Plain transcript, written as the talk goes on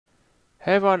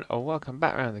Hey everyone, and welcome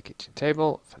back around the kitchen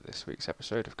table for this week's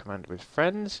episode of Commander with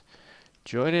Friends.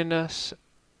 Joining us,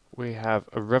 we have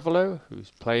a Revelo who's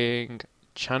playing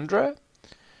Chandra.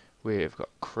 We've got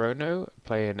Chrono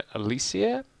playing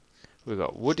Alicia. We've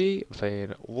got Woody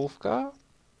playing Wulfgar.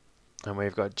 And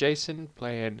we've got Jason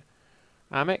playing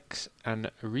Armix and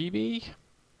Rebbec.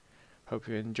 Hope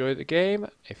you enjoy the game.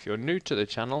 If you're new to the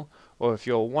channel, or if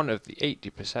you're one of the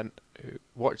 80% who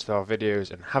watched our videos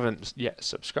and haven't yet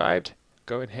subscribed,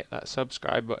 go and hit that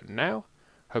subscribe button now.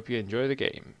 Hope you enjoy the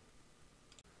game.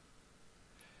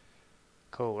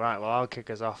 Cool, right, well I'll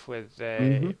kick us off with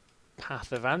a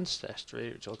Path of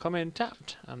Ancestry, which will come in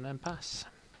tapped and then pass.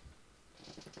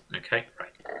 Okay,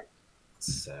 right.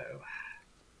 So,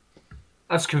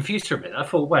 I was confused for a minute. I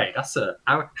thought, wait, that's a...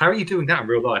 How are you doing that in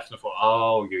real life? And I thought,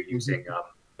 oh, you're using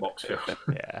Moxfield.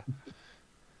 Yeah.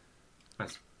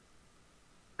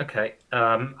 Okay,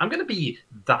 I'm going to be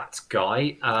that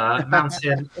guy.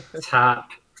 Mountain,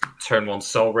 tap, turn one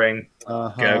Soul Ring,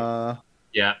 go.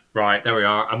 Yeah, right, there we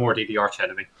are. I'm already the arch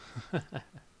enemy.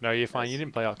 No, you're fine. You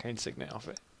didn't play Arcane Signet off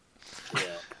it.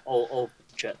 Yeah, or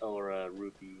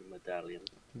Ruby Medallion.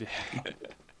 Yeah.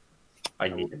 I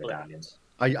need the medallions.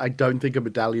 I don't think a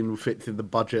medallion fits in the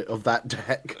budget of that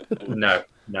deck. No.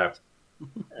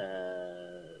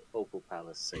 Opal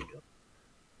Palace Sega.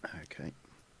 Okay.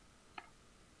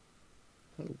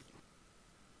 Oh,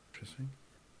 interesting.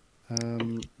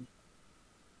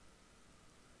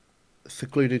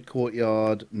 Secluded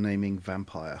Courtyard naming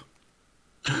Vampire.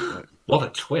 What a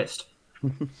twist.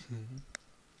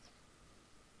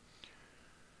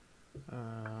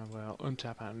 Well,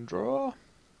 untap and draw.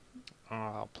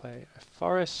 I'll play a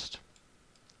Forest.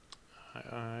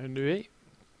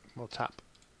 We'll tap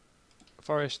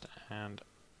Forest and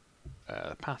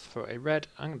Path for a red.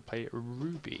 I'm going to play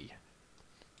Ruby.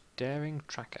 Daring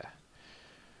Tracker.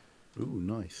 Ooh,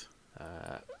 nice.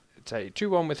 It's a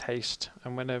 2/1 with haste,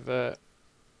 and whenever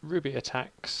Ruby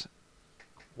attacks,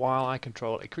 while I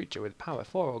control a creature with power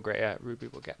 4 or greater, Ruby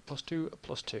will get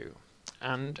 +2/+2.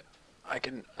 And I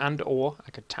can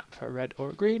tap for a red or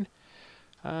a green.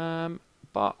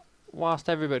 But whilst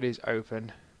everybody's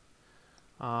open,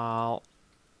 I'll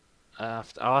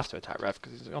have to attack Rev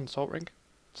because he's on Salt Ring.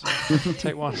 So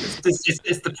take one.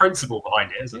 It's the principle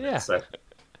behind it, isn't Yeah. it? So.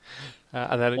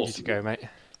 And then Awesome. you to go, mate.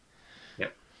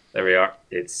 Yep, there we are.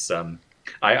 It's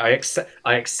I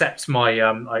accept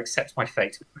my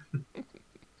fate.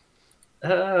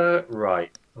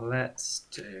 Right. Let's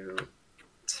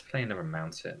play another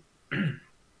mountain.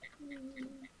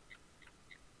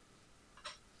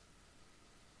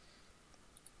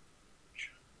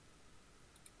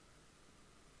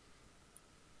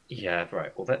 Yeah,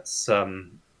 right. Well, let's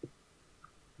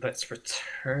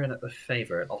return at the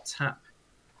favorite.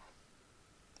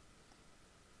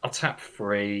 I'll tap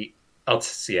free.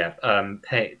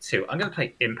 Pay 2. I'm going to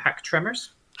play Impact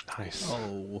Tremors. Nice.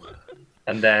 Oh.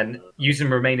 And then, using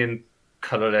remaining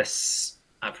colorless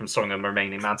from Song and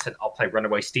Remaining Mountain, I'll play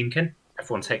Runaway Steamkin.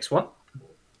 Everyone takes one.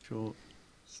 Sure.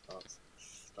 Start.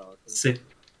 So,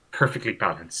 perfectly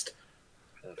balanced.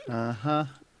 Uh-huh.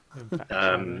 In fact,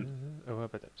 I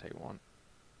better take one.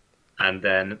 And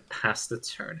then pass the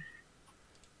turn.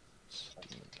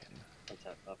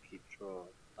 Attack, upkeep, draw.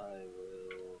 I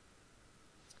will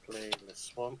play the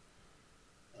Swamp.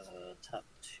 Tap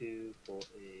 2 for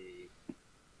a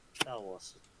Tower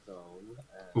Stone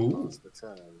and Ooh. pass the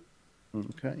turn.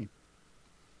 Okay.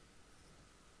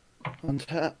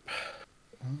 Untap.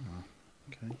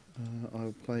 Okay.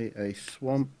 I'll play a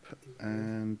Swamp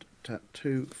and tap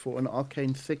 2 for an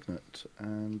Arcane Signet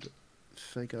and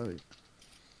say go.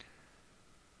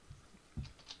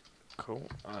 Cool.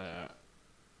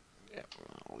 Yeah,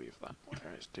 I'll leave that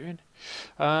where it's doing.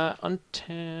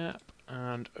 Untap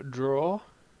and draw.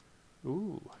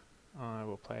 Ooh. I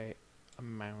will play a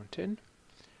mountain.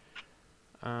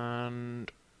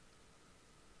 And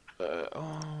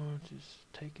just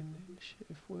taking the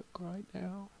initiative work right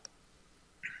now.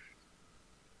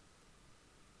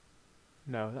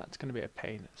 No, that's going to be a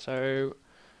pain. So,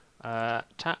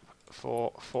 tap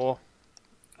for 4,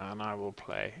 and I will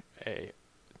play a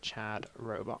Chad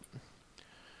robot.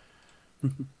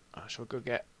 I shall go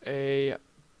get a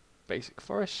basic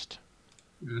forest,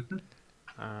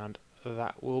 and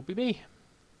that will be me.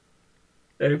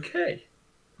 Okay.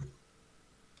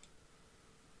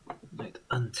 Right,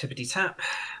 untippity tap.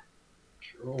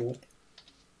 Draw.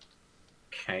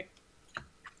 Okay.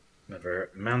 Another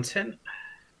mountain.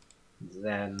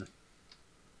 Then,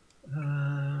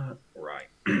 right.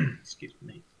 Excuse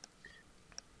me.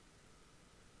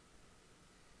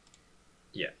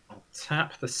 Yeah, I'll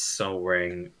tap the Soul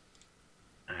Ring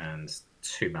and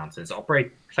 2 mountains. I'll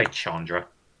play Chandra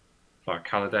for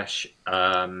Kaladesh.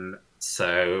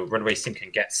 So Runaway Sinking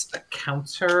gets a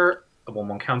counter, a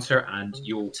 1/1 counter, and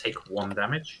you'll take 1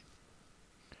 damage.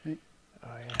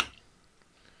 Oh yeah.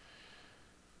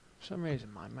 For some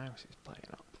reason my mouse is playing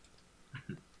up.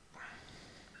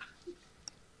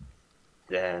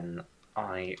 Then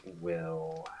I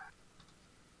will.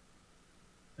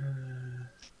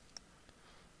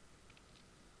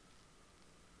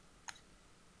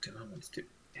 Do I want to do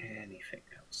anything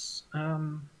else?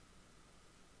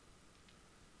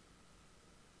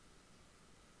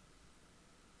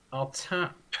 I'll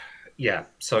tap. Yeah,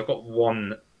 so I've got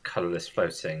 1 colorless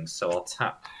floating, so I'll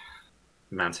tap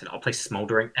Mountain. I'll play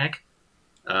Smoldering Egg.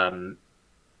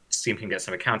 Steam can get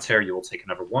some counter. You will take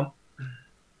another 1.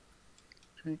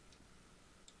 Okay.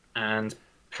 And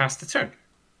pass the turn.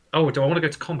 Oh, do I want to go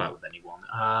to combat with anyone?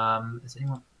 Is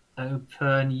anyone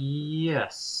open?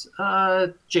 Yes.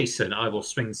 Jason, I will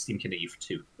swing Steam Kin at you for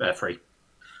 3.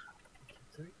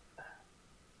 3.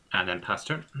 And then pass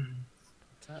turn.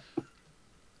 Tap.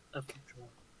 Okay, draw.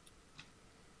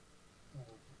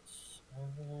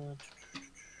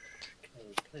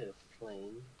 Okay, play a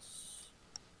planes.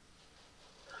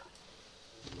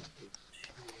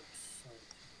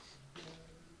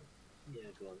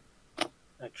 Yeah, go on.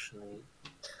 Actually,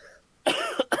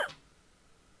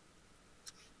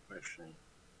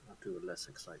 I'll do a less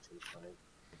exciting plane.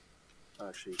 I'll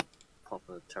actually pop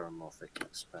a Terramorphic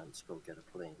Expanse, go get a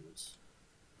planes.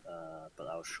 But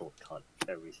I'll shortcut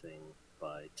everything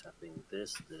by tapping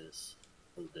this,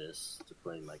 and this to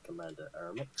play my Commander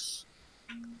Armix.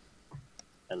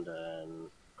 And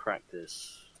then crack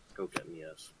this, go get me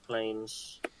a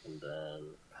planes, and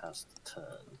then pass the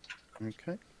turn.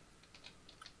 Okay.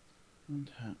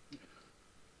 And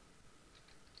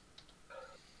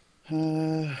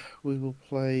we will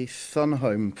play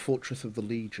Sunhome, Fortress of the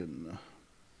Legion.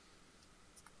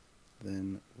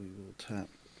 Then we will tap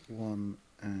 1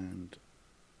 and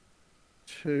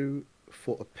 2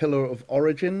 for a Pillar of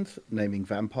Origins, naming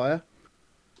Vampire.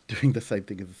 Doing the same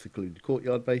thing as a Secluded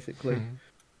Courtyard, basically.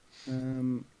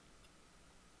 And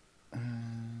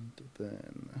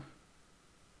then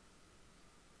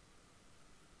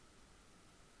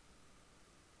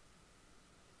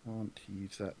I want to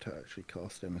use that to actually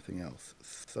cast anything else.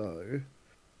 So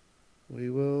we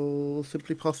will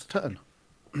simply pass the turn.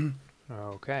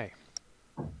 Okay.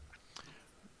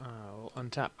 I'll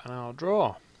untap and I'll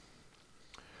draw.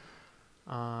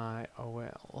 I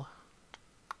will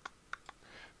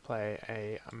play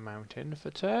a mountain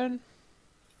for turn.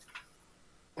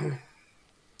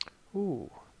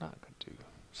 Ooh, that could do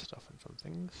stuff and some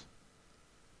things.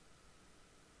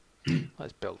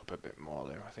 Let's build up a bit more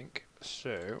there, I think.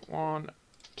 So, 1,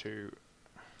 2,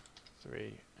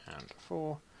 3, and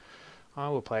 4. I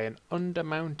will play an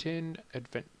Undermountain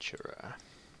Adventurer.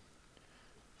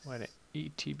 When it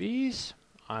ETBs,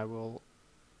 I will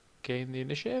gain the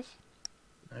initiative.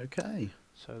 Okay.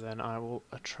 So then I will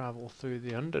travel through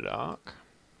the Underdark.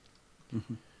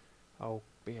 I'll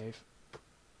behave.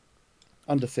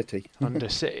 Undercity.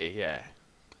 Undercity, yeah.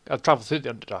 I'll travel through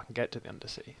the Underdark and get to the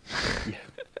Undercity.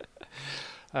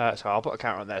 So I'll put a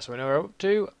counter on there so we know where we're up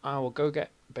to. I will go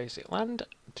get basic land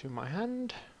to my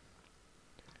hand.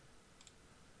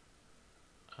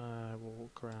 I will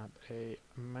grab a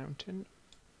mountain.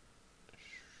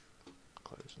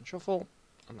 Close and shuffle.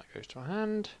 And that goes to my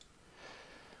hand.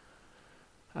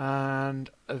 And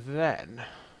then,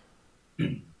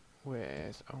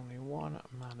 with only 1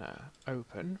 mana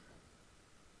open,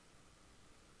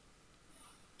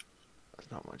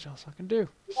 there's not much else I can do.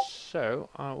 So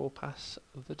I will pass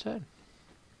the turn.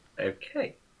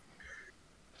 Okay.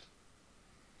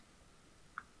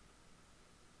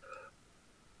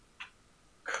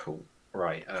 Cool.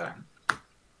 Right.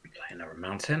 Play another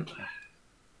mountain.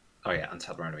 Oh yeah,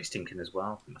 untap the runaway Stinkin as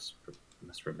well. Must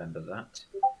remember that.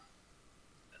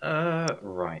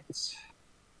 Right.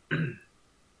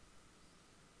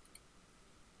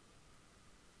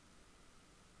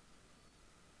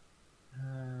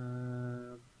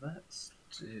 Let's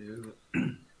do.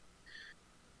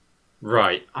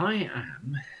 Right, I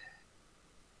am.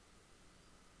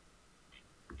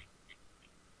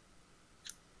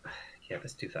 Yeah,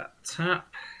 let's do that.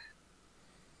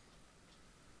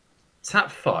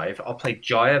 Tap 5. I'll play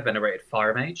Jaya, Venerated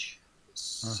Fire Mage.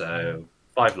 So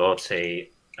 5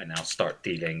 loyalty. I now start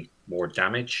dealing more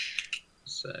damage.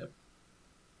 So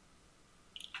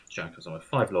Jaya goes on with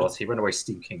 5 loyalty. Runaway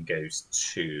Steam King goes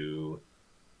to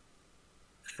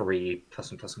 3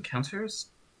 +1/+1 counters.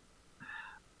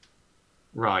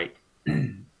 Right.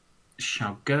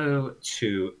 Shall go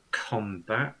to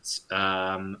combat.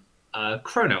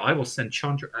 Chrono, I will send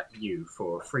Chandra at you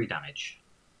for 3 damage.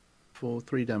 For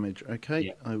 3 damage. Okay,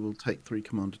 Yeah. I will take 3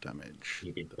 commander damage.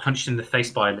 You've been punched in the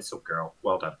face by a little girl.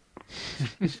 Well done.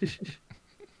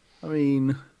 I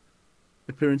mean,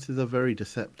 appearances are very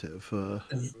deceptive.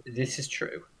 This is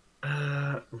true.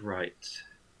 Right.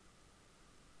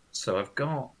 So I've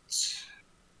got...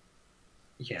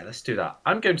 Yeah, let's do that.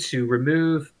 I'm going to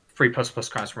remove 3++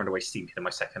 crowns from Runaway Steamkin in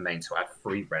my second main, so add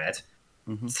 3 red.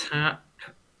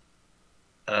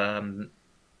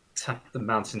 Tap the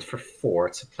mountains for 4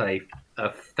 to play a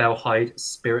Fellhide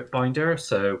Spirit Binder.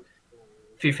 So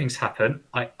a few things happen.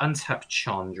 I untap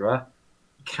Chandra.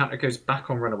 Counter goes back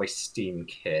on Runaway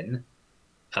Steamkin.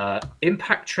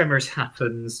 Impact Tremors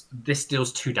happens. This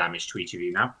deals 2 damage to each of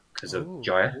you now because of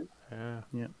Jaya.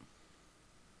 Yeah.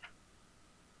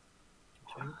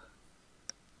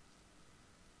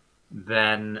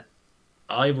 Then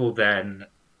I will then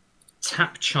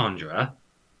tap Chandra,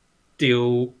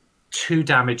 deal 2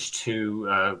 damage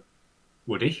to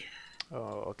Woody.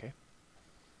 Oh, okay.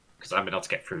 Because I haven't been able to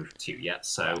get through to you yet,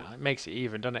 so... It makes it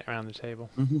even, doesn't it, around the table?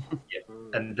 Yeah.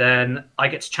 And then I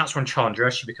get to chance on Chandra.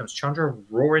 She becomes Chandra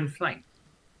Roaring Flame.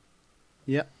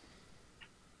 Yep.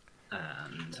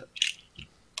 And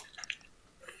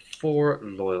 4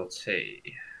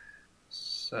 loyalty.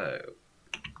 So...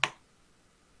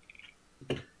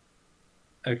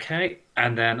 Okay,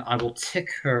 and then I will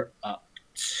tick her up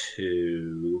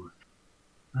to...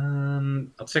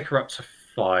 I'll tick her up to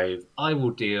 5. I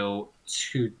will deal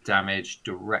 2 damage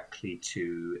directly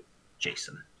to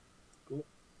Jason. Cool.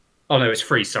 Oh no, it's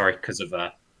 3, sorry, because of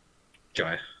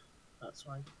Jaya. That's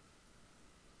fine.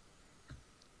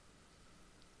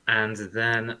 And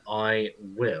then I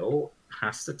will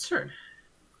pass the turn.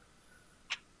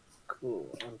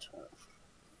 Cool, untap.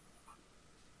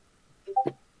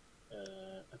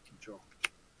 I can draw.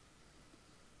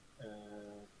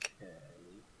 Okay.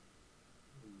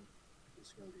 This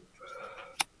is going to be interesting.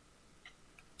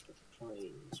 The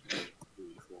planes 1, 2,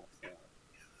 3, 4, 5.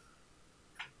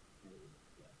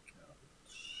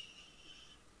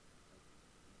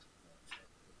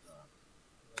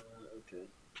 Okay.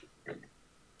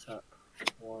 Tap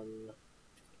 1,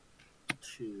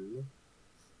 2.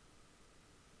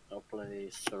 I'll play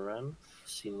Saran,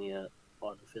 Senior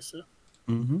Artificer.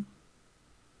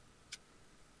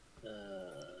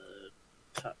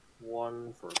 Tap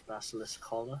 1 for Basilisk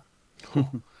Collar.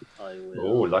 I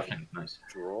will nice.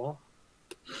 draw.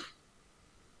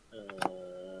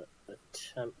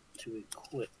 Attempt to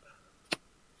equip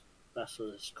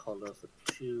Basilisk Collar for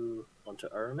 2 onto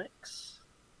Armix.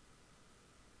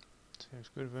 Sounds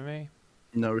good for me.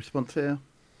 No response here.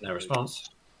 No response.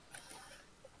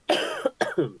 Okay,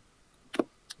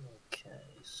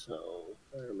 so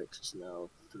Armix is now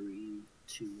 3,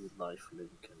 2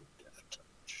 lifelink and death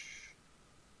touch.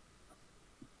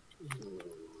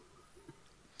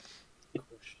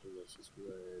 Question is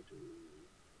where do we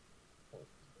want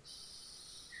this?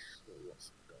 So what's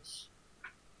the best?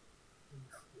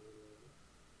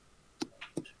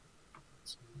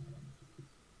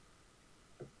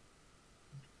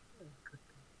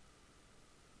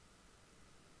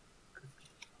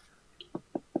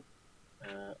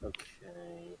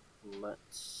 Okay,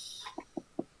 let's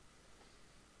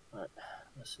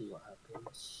see what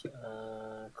happens.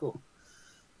 Cool.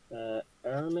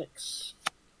 Armix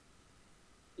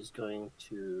is going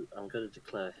to... I'm going to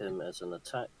declare him as an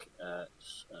attack at...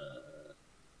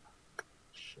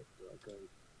 shit, do I go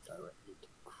directly to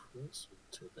Chris or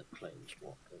to the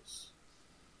Planeswalkers?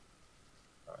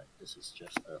 Alright, this is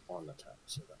just an on attack,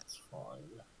 so that's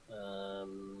fine.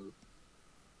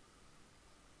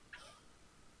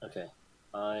 Okay,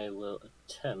 I will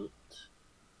attempt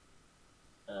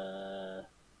to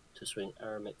swing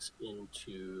Armix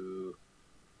into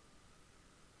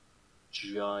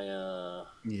Jaya.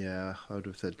 Yeah, I would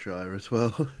have said Jaya as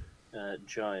well.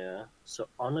 Jaya. So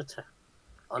on attack,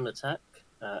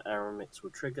 Armix will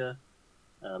trigger.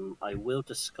 I will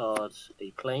discard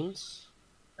a planes.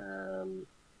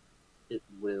 It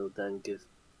will then give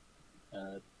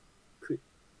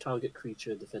target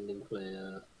creature defending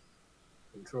player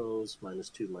controls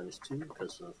 -2/-2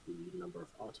 because of the number of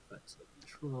artifacts that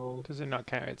control. Does it not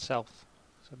count itself?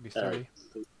 So it'd be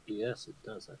 3. Yes, it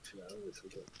does actually. I always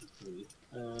forget the 3.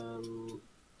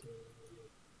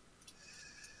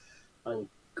 I'm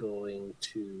going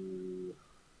to.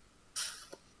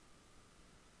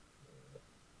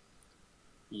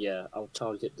 Yeah, I'll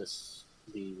target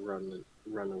the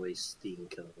runaway steam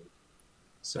killing.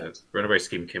 So Runaway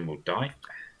Steamkin will die.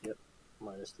 Yep,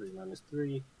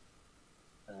 -3/-3.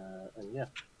 And yeah.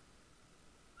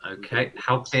 Okay,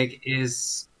 how big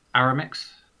is Armix?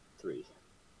 3.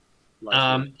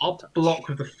 I'll touch. block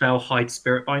with the Fellhide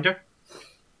Spirit Binder.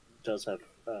 Does have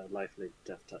lifelink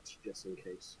death touch just in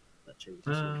case that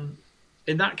changes.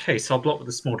 In that case, I'll block with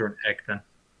the Smoldering Egg then.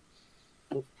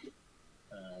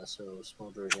 So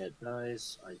Smoldering Egg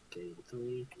dies. I gain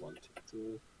 3. 1,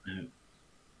 2, 3.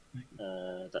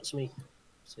 That's me.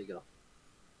 So you go.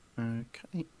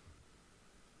 Okay.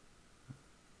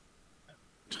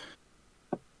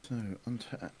 So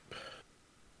untap.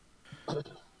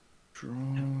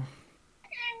 Draw.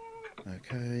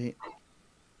 Okay.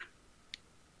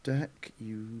 Deck,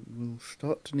 you will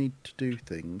start to need to do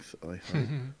things, I hope.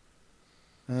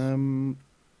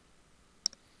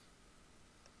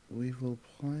 We will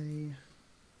play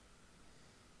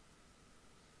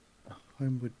a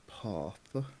Homeward Path.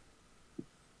 3,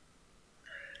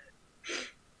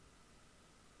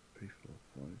 4,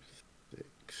 5,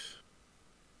 6.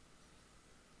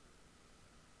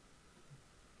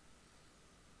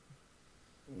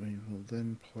 We will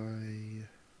then play.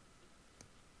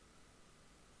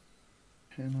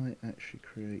 Can I actually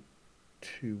create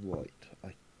 2 white?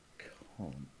 I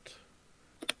can't.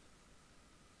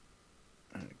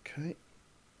 Okay.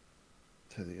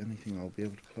 So the only thing I'll be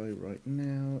able to play right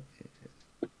now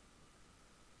is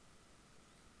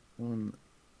 1,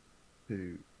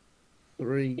 2,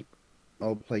 3.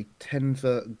 I'll play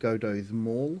Tenza Godo's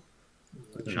Maul.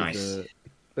 Nice. With a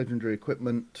legendary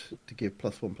equipment to give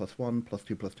 +1/+1,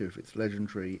 +2/+2 if it's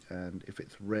legendary, and if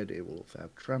it's red it will also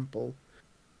have trample.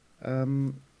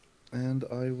 And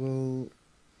I will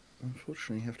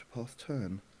unfortunately have to pass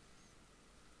turn.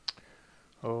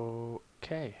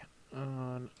 Okay,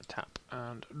 on tap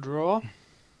and draw.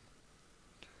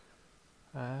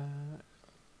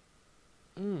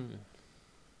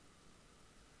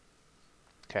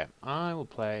 Okay, I will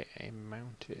play a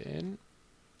mountain.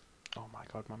 Oh my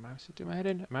god, my mouse is doing my head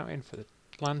in. A mountain for the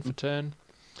land for turn.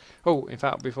 Oh, in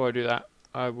fact, before I do that,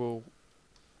 I will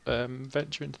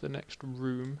venture into the next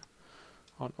room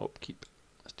on upkeep.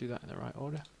 Let's do that in the right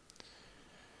order.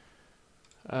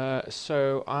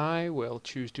 So I will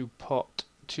choose to put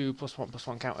 2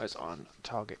 +1/+1 counters on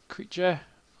target creature.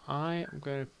 I am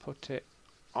going to put it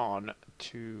on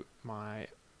to my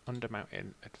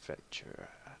Undermountain Adventure.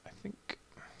 I think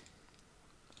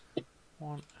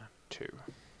 1 and 2.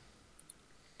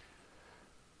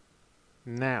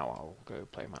 Now I'll go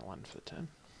play my land for the turn.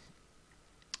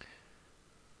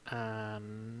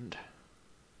 And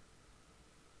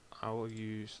I will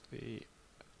use the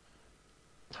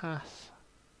path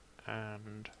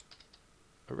and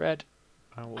a red.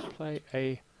 I will play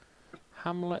a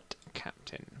Hamlet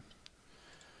Captain.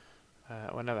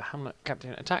 Whenever Hamlet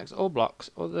Captain attacks or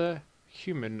blocks other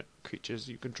human creatures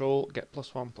you control, get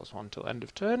 +1/+1 till end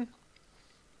of turn.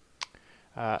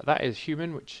 That is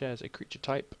human, which shares a creature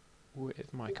type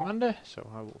with my commander, so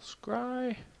I will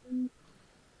scry.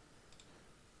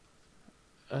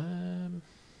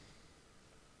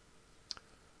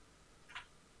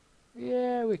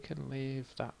 Yeah, we can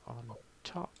leave that on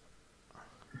top.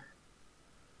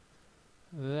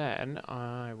 Then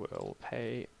I will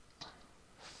pay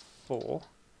 4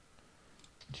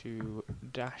 to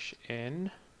dash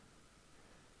in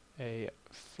a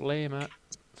Flamer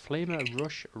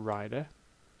Rush Rider,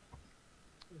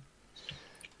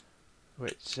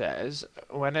 which says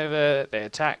whenever they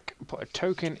attack, put a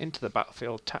token into the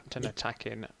battlefield tapped and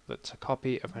attacking that's a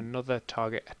copy of another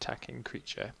target attacking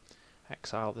creature.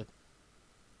 Exile the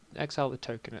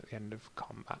token at the end of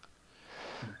combat.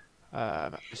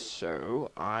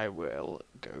 So I will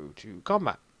go to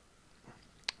combat.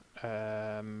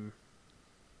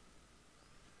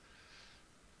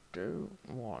 Don't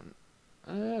want.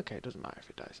 Okay, it doesn't matter if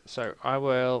it dies. So I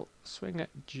will swing at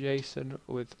Jason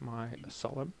with my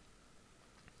Solemn,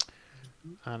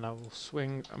 and I will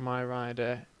swing my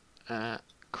rider at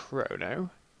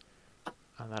Chrono,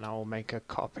 and then I will make a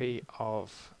copy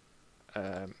of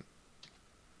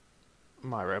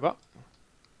my robot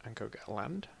and go get a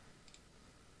land.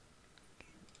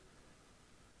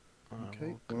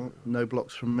 Okay, well, no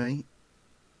blocks from me.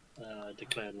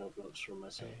 Declare no blocks from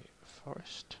myself. A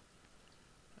forest.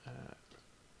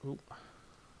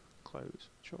 Close.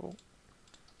 Sure.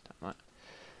 Damn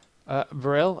that.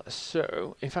 Vril.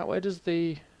 So, in fact, where does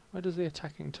the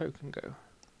attacking token go?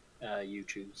 You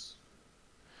choose.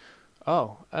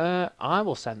 Oh, I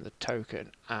will send the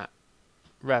token at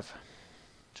Rev,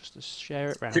 just to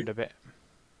share it round a bit.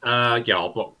 Yeah,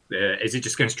 I'll block. Is it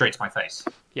just going straight to my face?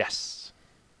 Yes.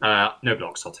 No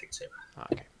blocks. I'll take 2.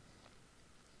 Okay.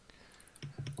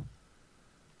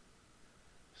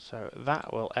 So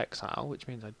that will exile, which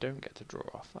means I don't get to draw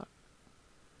off that.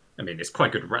 I mean, it's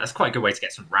quite good. That's quite a good way to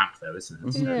get some ramp, though,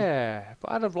 isn't it? Yeah,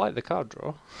 but I'd have liked the card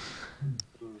draw.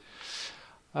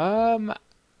 What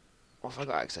have I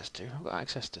got access to? I've got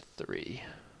access to 3.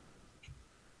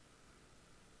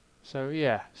 So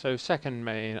yeah, so second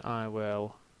main I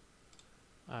will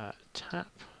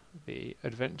tap the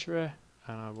Adventurer,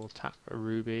 and I will tap a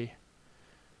Ruby,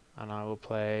 and I will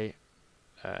play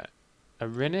a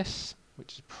Rinnis,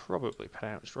 which is probably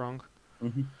pronounced wrong.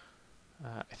 Mm-hmm.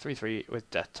 3/3 with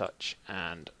Death Touch,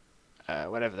 and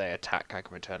whenever they attack, I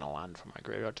can return a land from my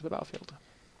graveyard to the battlefield.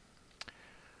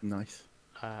 Nice.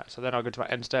 So then I'll go to my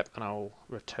end step, and I'll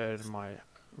return my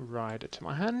Rider to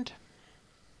my hand.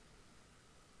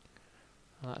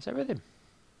 And that's everything.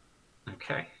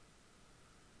 Okay.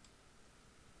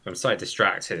 I'm slightly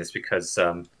distracted. It's because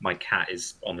my cat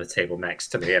is on the table next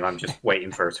to me, and I'm just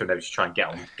waiting for her to maybe try and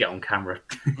get on camera.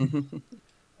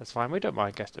 That's fine. We don't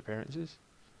mind guest appearances.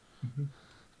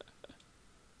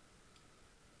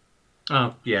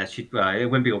 Oh yeah, it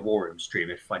wouldn't be a War Room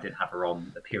stream if I didn't have her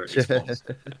on appearances once.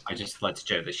 I just like to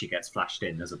joke that she gets flashed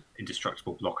in as an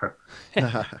indestructible blocker.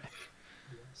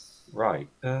 Right.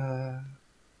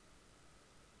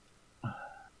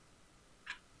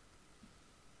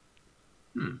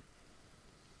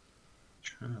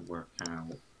 Trying to work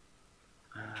out.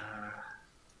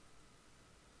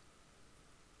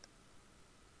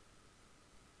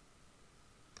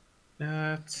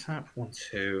 Tap 1,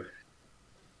 2.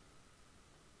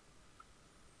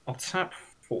 I'll tap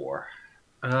 4.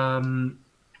 I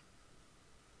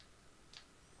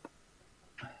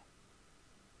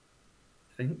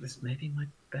think this may be my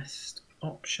best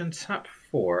option. Tap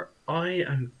 4. I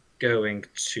am going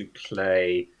to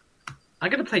play. I'm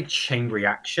going to play Chain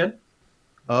Reaction.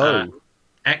 Oh.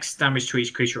 X damage to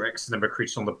each creature, X number of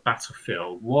creatures on the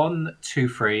battlefield. 1, 2,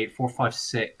 3, 4, 5,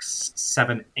 6,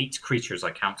 7, 8 creatures, I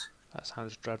count. That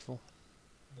sounds dreadful.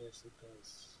 Yes, it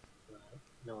does.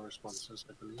 No responses,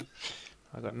 I believe.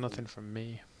 I got nothing from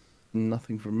me.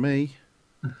 Nothing from me.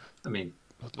 I mean,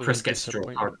 Other Chris than gets to draw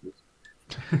disappointment.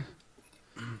 cards.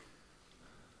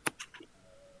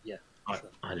 Yeah. Sure.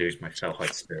 I lose my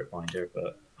Fellhide Spirit Binder, but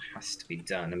it has to be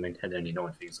done. I mean, only no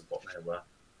one thinks of what they were.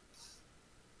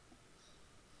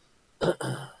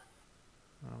 I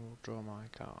will draw my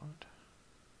card.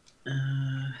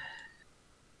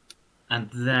 And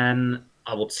then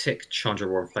I will tick Chandra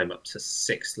Roaring Flame up to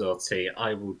 6 loyalty.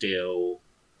 I'll deal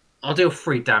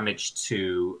 3 damage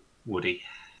to Woody.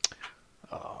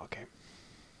 Oh, okay.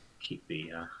 Keep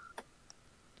the.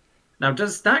 Now,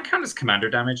 does that count as commander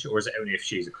damage, or is it only if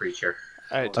she's a creature?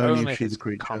 It's Only only if she's it's a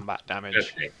creature. combat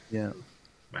damage. Okay. Yeah.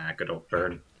 Good old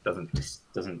Burn doesn't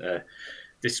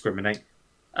discriminate.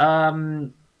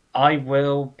 I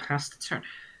will pass the turn.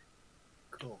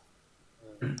 Cool.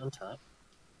 Untap.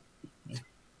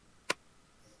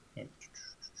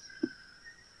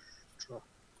 Draw.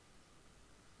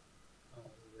 I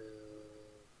will.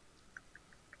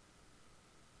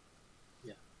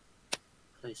 Yeah.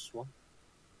 Place 1.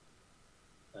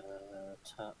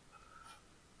 Tap.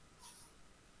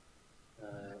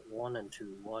 1 and 2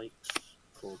 white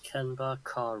for Kenba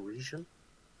Car Region.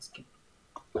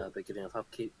 Beginning of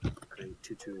upkeep, create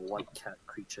 2/2 white cat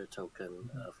creature token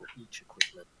for each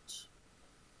equipment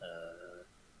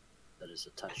that is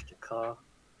attached to car,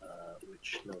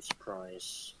 which, no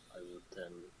surprise, I would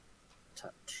then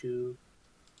tap 2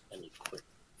 and equip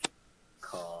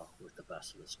car with the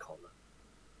Basilisk Collar.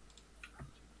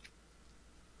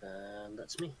 And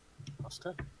that's me. Last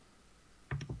turn.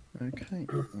 Okay.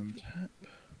 Untap.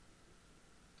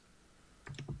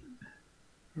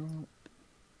 Right.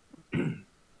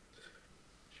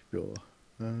 Sure.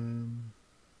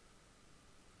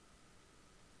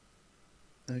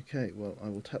 Okay, well, I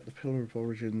will tap the Pillar of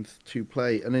Origins to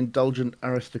play an Indulgent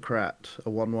Aristocrat, a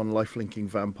 1/1 life-linking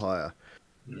vampire.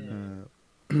 Yeah.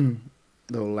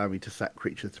 They'll allow me to sack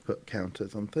creatures to put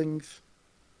counters on things.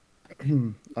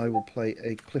 I will play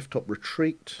a Clifftop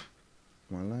Retreat,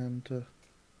 my land,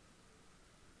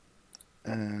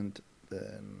 and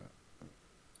then...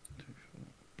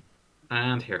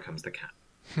 And here comes the cat.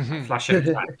 Flash it.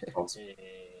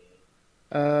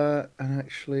 And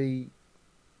actually,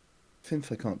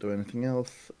 since I can't do anything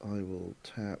else, I will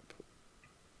tap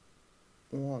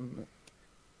 1.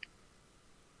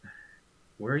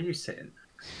 Where are you sitting?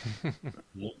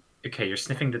 Okay, you're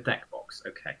sniffing the deck box.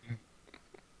 Okay.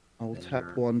 I will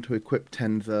tap 1 to equip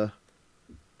Tenza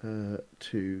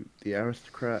to the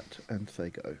Aristocrat and say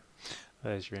go.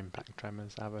 There's your Impact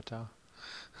Tremors avatar.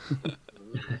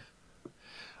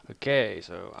 Okay,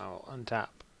 so I'll untap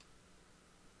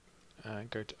and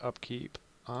go to upkeep.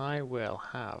 I will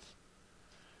have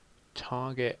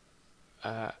target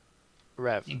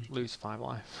Rev lose 5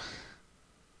 life.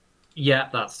 Yeah,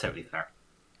 that's totally fair.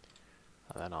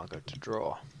 And then I'll go to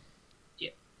draw.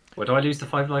 Yeah. Where do I lose the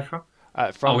 5 life from?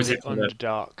 From is the it from the-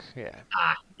 Underdark, yeah.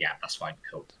 Ah, yeah, that's fine.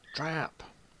 Cool. Trap.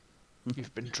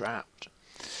 You've been trapped.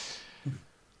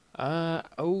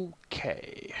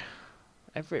 Okay.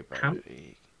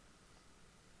 Everybody.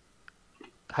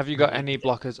 Have you got any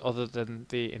blockers other than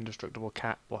the indestructible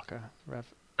cat blocker, Rev?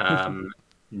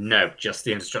 No, just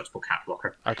the indestructible cat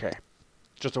blocker. Okay.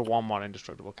 Just a 1/1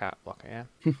 indestructible cat blocker, yeah?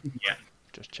 Yeah.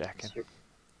 Just checking.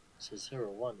 It's a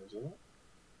 0/1, isn't it?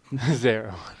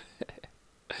 0.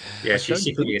 Yeah, I she's don't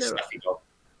secretly a think there- stuffy dog.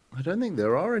 I don't think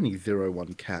there are any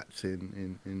 0/1 cats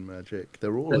in Magic.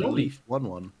 They're all They're at normally- least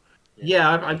 1/1.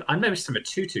 Yeah, I most of them are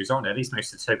 2/2s, aren't they? At least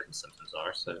most of the tokens sometimes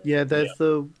are. So Yeah, there's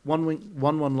the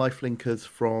 1/1 lifelinkers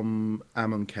from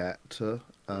Amonkhet.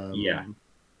 Yeah.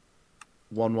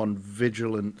 1/1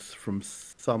 vigilance from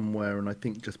somewhere, and I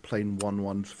think just plain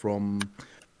 1/1s from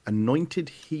Anointed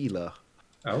Healer.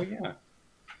 Oh yeah.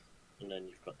 And then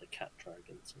you've got the cat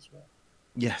dragons as well.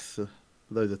 Yes,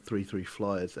 those are 3/3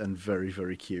 flyers and very,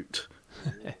 very cute.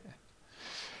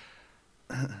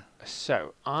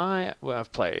 So, I will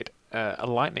have played a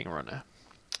Lightning Runner.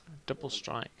 Double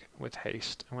strike with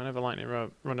haste. And whenever Lightning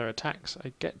Runner attacks,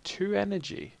 I get 2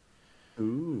 energy.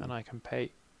 Ooh. And I can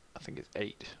pay, I think it's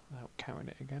 8, without counting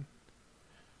it again.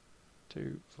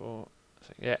 2, 4,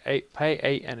 6, yeah, 8. Pay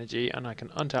 8 energy, and I can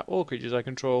untap all creatures I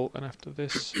control. And after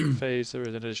this phase, there is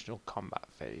an additional combat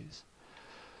phase.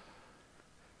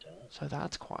 So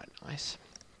that's quite nice.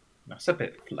 That's a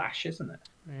bit flash, isn't it?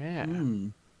 Yeah.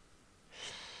 Mm.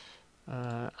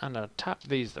 And I tapped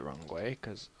these the wrong way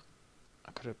because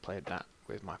I could have played that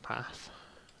with my path.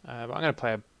 But I'm going to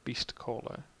play a Beast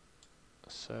Caller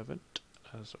Servant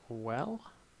as well.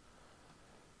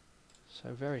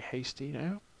 So very hasty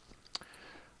now.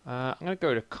 I'm going to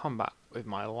go to combat with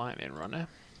my Lightning Runner.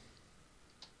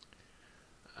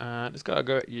 And it's got to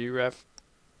go at you, Rev.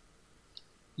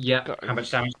 Yeah. Got- How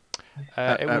much damage?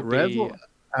 It will At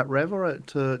Rev be... or at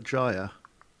Jaya?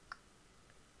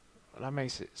 That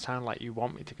makes it sound like you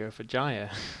want me to go for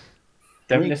Jaya.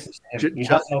 Don't mean, listen to him. He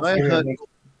has no Jaya, fear.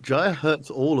 Jaya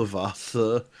hurts all of us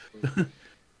because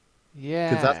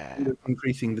Yeah. that's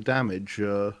increasing the damage.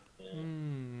 Hmm.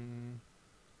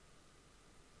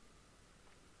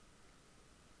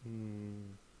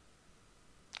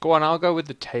 Go on, I'll go with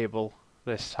the table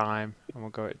this time, and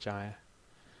we'll go at Jaya.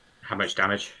 How much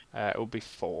damage? It will be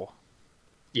 4,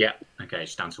 Yeah. Okay,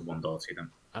 it's down to $1 then.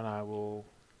 and I will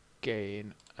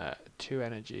gain 2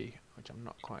 energy, which I'm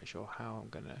not quite sure how I'm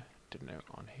going to denote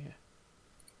on here.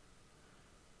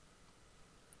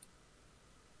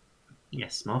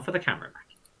 Yes, smile for the camera, Mac.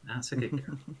 That's a good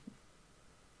girl.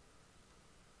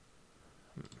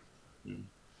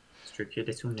 Stroke your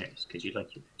little nose, because you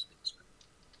like your nose.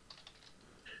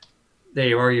 There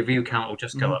you are, your view count will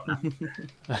just go up now.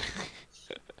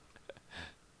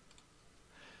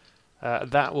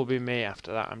 That will be me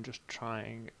after that. I'm just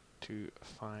trying to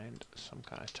find some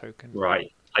kind of token.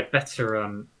 Right. I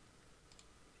better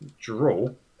draw,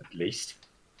 at least.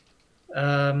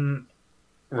 Right.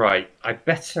 I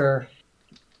better...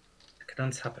 I could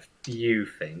untap a few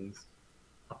things.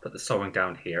 I'll put the sewing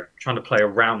down here. I'm trying to play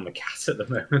around the cat at the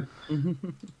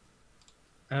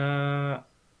moment.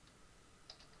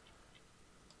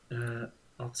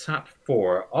 I'll tap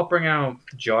 4. I'll bring out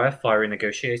Jaya, Fiery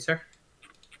Negotiator.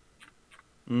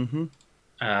 Mm-hmm.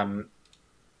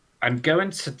 I'm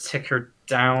going to tick her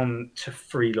down to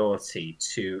free loyalty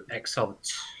to exile the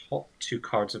top 2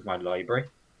 cards of my library.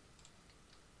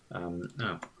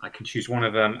 No, I can choose one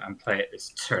of them and play it this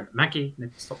turn. Maggie,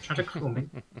 stop trying to call me.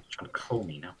 You're trying to call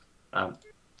me now.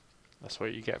 That's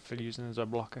what you get for using as a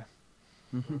blocker.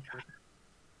 Mm-hmm.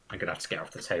 I'm going to have to get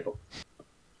off the table.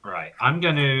 Right, I'm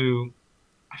going to...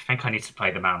 I think I need to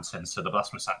play the mountain, so the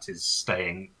Blasphemous Act is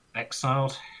staying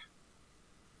exiled.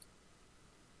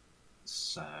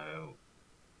 So...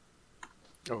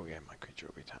 Oh yeah, my creature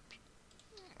will be tapped.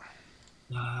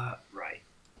 right,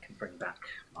 I can bring back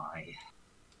my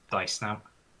dice now.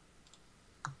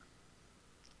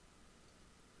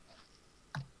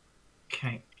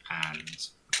 Okay, and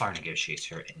Fire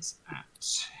Negotiator is at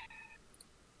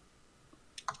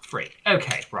 3.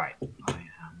 Okay, right.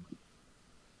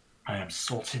 I am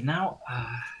sorted now.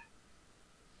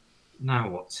 Now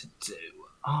what to do?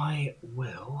 I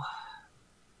will...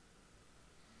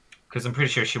 Because I'm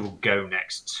pretty sure she will go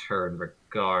next turn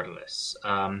regardless.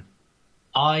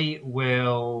 I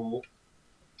will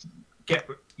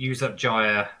use up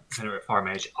Jaya, Venerate Fire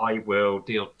Mage. I will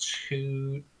deal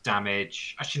 2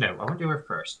 damage. Actually, no, I won't do her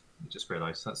first. I just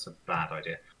realised that's a bad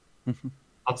idea.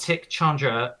 I'll tick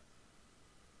Chandra,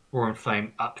 Roaring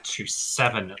Flame, up to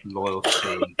 7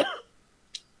 loyalty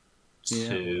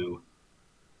to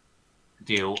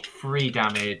deal 3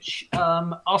 damage.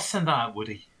 I'll send that out,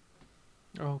 Woody.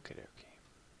 Okay, okay.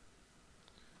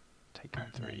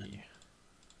 Taking 3.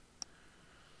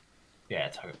 Yeah,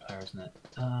 target player, isn't it?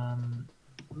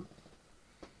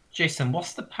 Jason,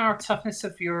 what's the power toughness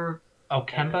of your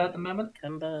Kemba at the moment?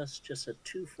 Kemba's just a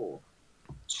 2/4.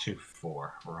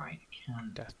 2/4, right.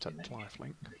 Death touch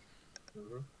lifelink.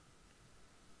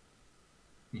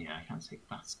 Yeah, I can't take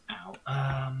that out.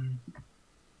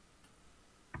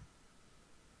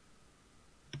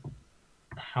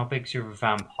 How big's your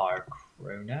vampire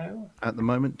chrono? At the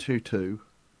moment, 2/2.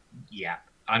 Yeah,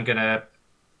 I'm gonna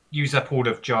use up all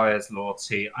of Jaya's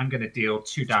loyalty. I'm gonna deal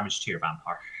 2 damage to your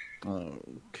vampire.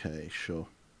 Okay, sure.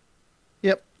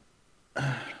 Yep.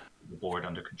 The board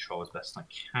under control as best I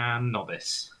can. Not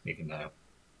this, even though.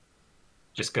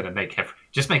 Just gonna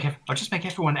I'll just make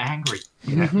everyone angry.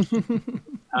 You know?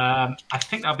 I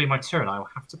think that'll be my turn. I will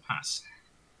have to pass.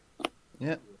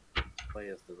 Yeah. Way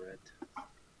of the red.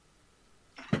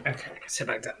 Okay, I can sit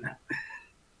back down now.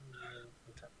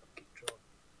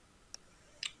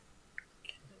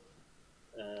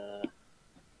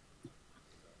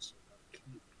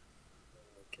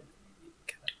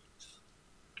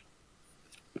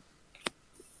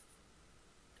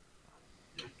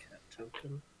 Cat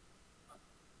token.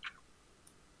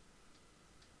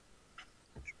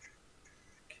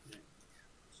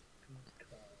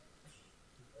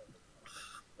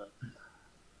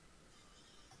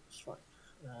 It's fine.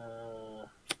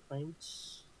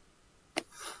 Planes.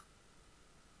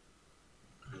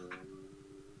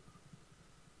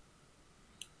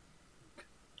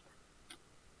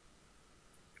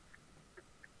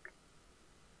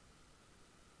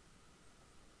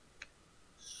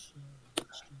 So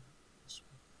let's do this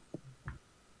one.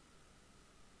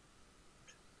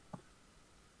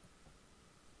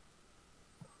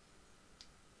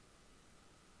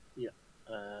 Yeah,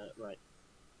 right.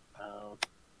 I'll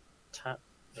tap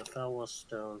the Felwar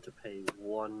Stone to pay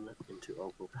 1 into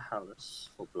Opal Palace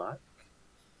for black.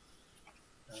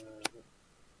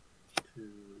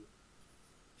 2,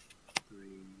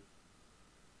 3,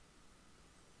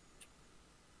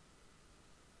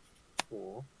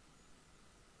 4,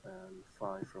 and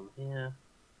 5 from here.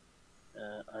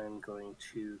 I'm going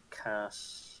to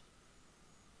cast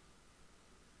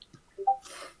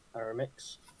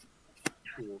Armix.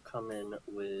 He will come in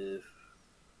with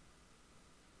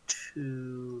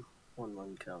 2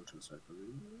 1/1 counters, I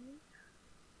believe.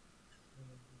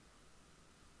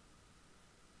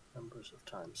 Numbers of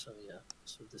times, so yeah.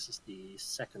 So this is the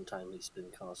second time he's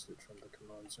been casted from the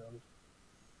command zone.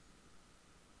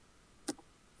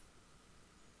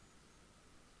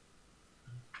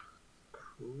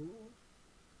 Cool.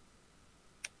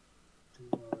 Do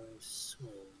I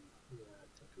swing? Yeah, I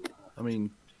think we'll have I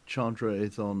mean, Chandra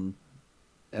is on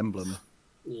emblem.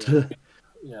 Yeah,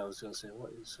 yeah, I was going to say,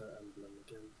 what is her emblem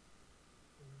again?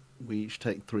 We each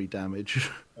take 3 damage.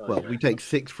 Oh, Well, yeah. we take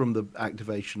 6 from the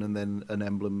activation and then an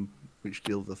emblem which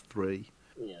deals us 3.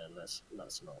 Yeah, that's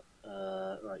not.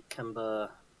 Right,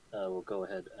 Kemba will go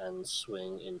ahead and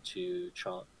swing into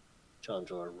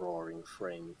Chandra Roaring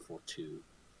Frame for 2.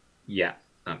 Yeah,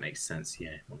 that makes sense.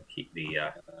 Yeah, I want to keep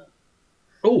the.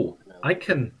 Oh, no. I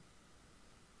can.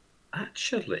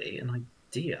 Actually, an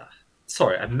idea.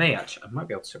 Sorry, I might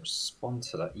be able to respond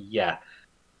to that. Yeah.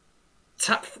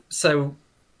 Tap. So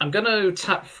I'm going to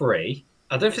tap 3.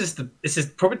 I don't know if this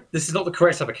is not the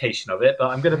correct application of it, but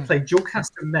I'm going to play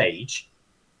Jawcaster Mage,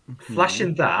 flash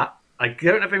in that. I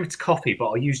don't have anything to copy, but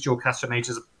I'll use Jawcaster Mage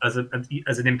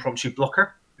as an impromptu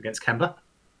blocker against Kemba.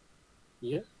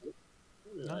 Yeah.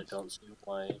 I Nice. don't see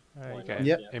why You not. get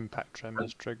Yep. impact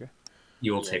tremors trigger.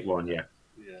 You'll Yeah. take 1, yeah.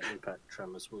 Yeah, Impact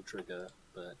Tremors will trigger,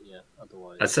 but yeah,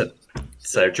 otherwise. That's it.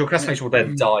 So Jawcaster Mage will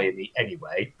then die in the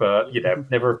anyway, but you know,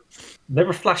 never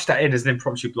flash that in as an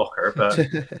impromptu blocker. But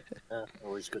Yeah,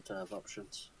 always good to have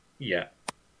options. yeah,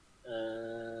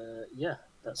 Yeah,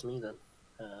 that's me then.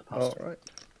 All right.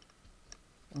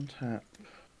 Untap.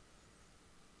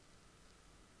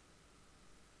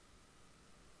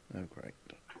 Oh, great.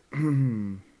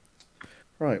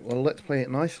 Right, well, let's play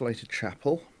an isolated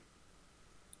chapel.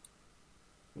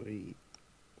 We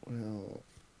will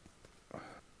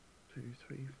 2,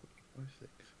 3, 4, 5,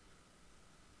 6.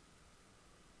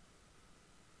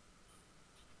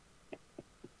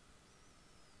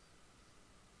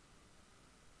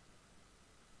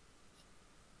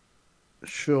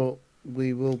 Sure,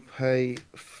 we will pay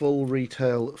full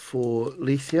retail for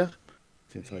Licica,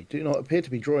 since I do not appear to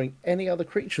be drawing any other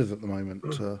creatures at the moment.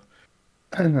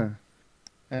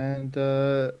 And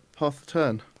pass the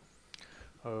turn.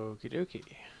 Okie dokie.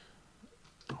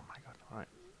 Oh my god, right.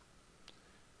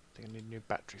 I think I need a new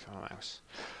battery for my mouse.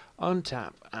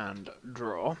 untap and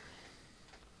draw,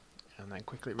 and then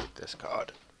quickly read this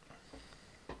card.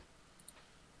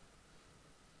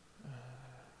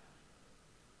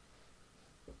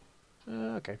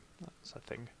 Okay, that's a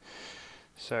thing.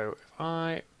 So if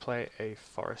I play a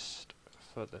forest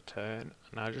for the turn,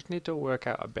 and I just need to work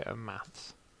out a bit of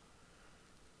maths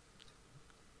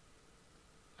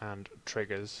and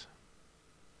triggers,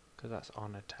 because that's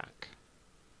on attack,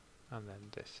 and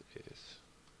then this is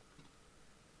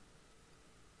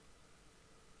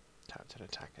tapped and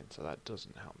attacking, so that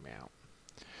doesn't help me out.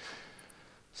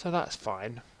 So that's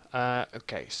fine.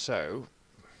 Okay, so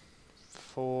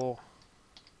for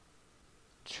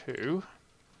 2,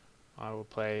 I will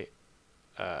play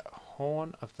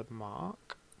Horn of the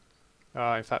Mark.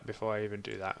 In fact, before I even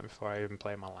do that, and before I even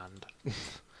play my land,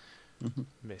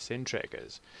 missing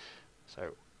triggers.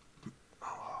 So,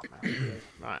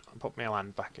 right, I'll put my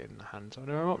land back in the hand. So I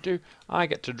know what I'm up to. I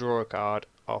get to draw a card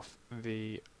off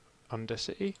the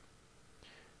Undercity,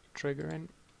 triggering.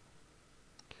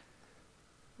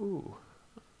 Ooh,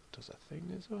 that does a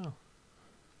thing as well.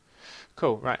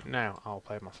 Cool. Right, now I'll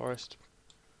play my forest,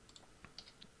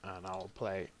 and I'll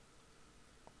play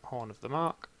Horn of the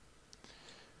Mark.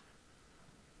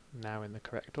 Now in the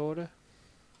correct order.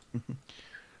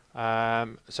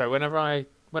 So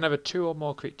whenever 2 or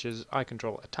more creatures I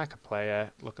control attack a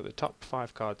player, look at the top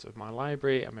 5 cards of my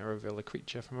library and may reveal a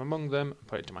creature from among them and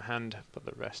put it to my hand. Put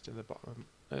the rest in the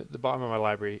bottom of my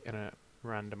library in a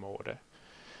random order.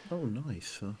 Oh,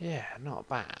 nice. Yeah, not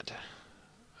bad.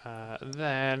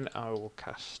 Then I will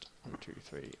cast 1, 2,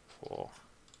 3, 4,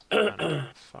 and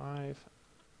 5.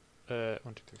 1, 2,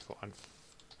 3, 4, and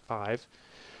 5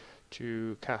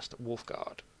 to cast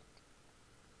Wulfgar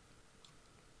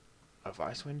of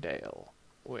Icewind Dale,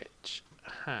 which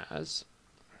has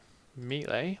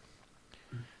melee,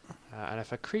 and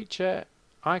if a creature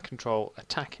I control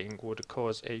attacking would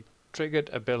cause a triggered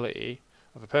ability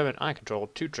of a permanent I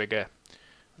control to trigger,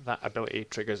 that ability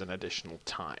triggers an additional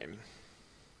time,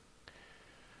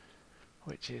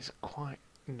 which is quite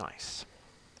nice.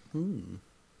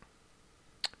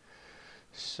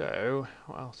 So,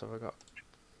 what else have I got?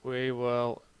 We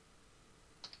will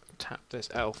tap this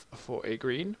elf for a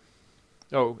green.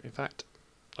 Oh, in fact,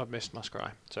 I've missed my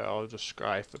scry, so I'll just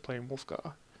scry for playing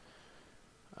Wulfgar.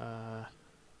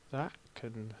 That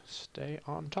can stay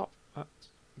on top. That's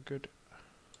good.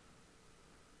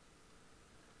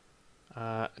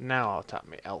 Now I'll tap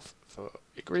my elf for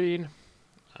a green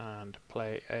and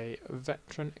play a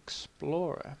Veteran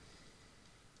Explorer.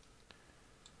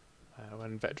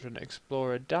 When Veteran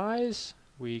Explorer dies,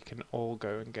 we can all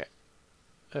go and get.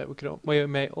 We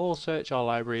may all search our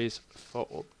libraries for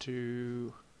up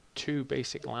to 2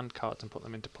 basic land cards and put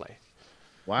them into play.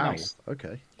 Wow. Nice.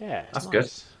 Okay. Yeah, That's nice.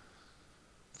 good.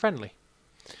 Friendly.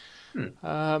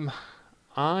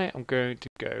 I am going to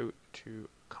go to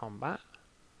combat,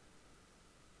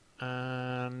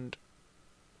 and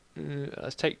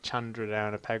let's take Chandra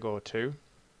down a peg or 2.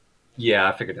 Yeah,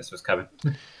 I figured this was coming.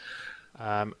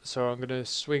 So I'm going to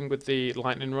swing with the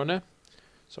Lightning Runner.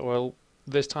 So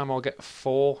this time I'll get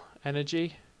 4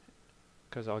 energy,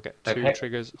 because I'll get 2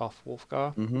 triggers off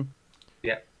Wulfgar.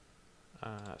 Yeah.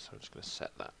 So I'm just going to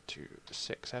set that to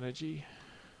 6 energy,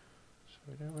 so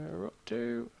we know where we're up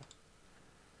to.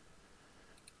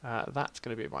 That's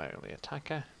going to be my only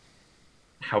attacker.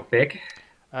 How big?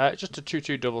 Just a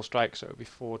 2/2 double strike, so it'll be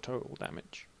 4 total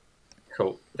damage.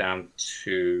 Cool. Down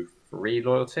to 3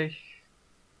 loyalty.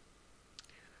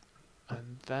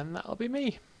 And then that'll be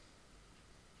me.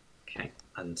 Okay,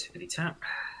 untippity tap.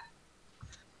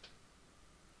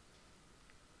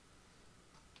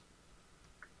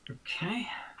 Okay.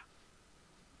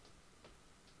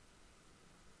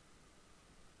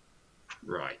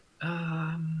 Right.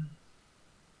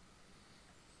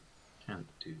 Can't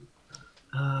do.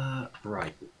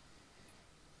 Right.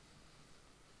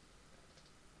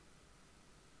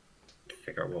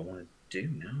 Figure out what I want to do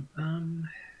now.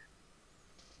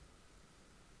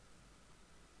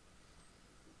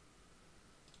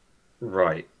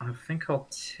 Right. I think I'll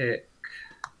tick.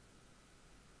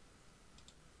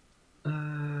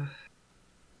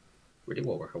 Really,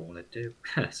 what work I want to do?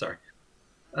 Sorry.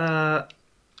 I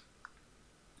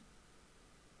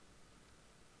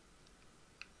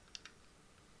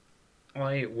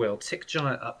will tick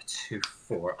Giant up to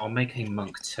 4. I'll make a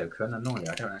monk token. Annoyingly,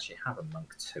 I don't actually have a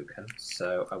monk token,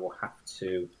 so I will have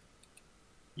to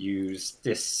use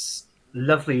this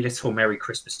lovely little Merry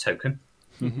Christmas token.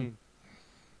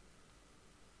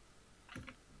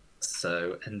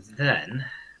 So, and then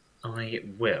I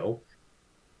will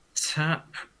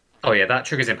tap. Oh yeah, that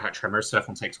triggers Impact Tremors, so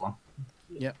everyone takes 1.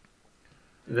 Yep.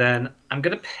 Then I'm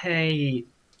going to pay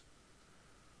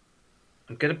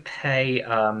I'm going to pay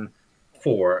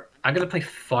 4. I'm going to play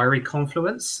Fiery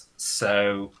Confluence.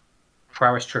 So,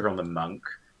 prowess trigger on the monk.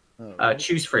 Oh,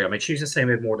 Choose 3. I may choose the same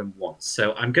move more than once.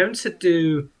 So, I'm going to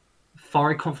do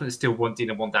Fiery Confluence, deal 1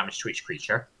 dealing 1 damage to each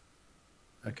creature.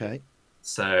 okay.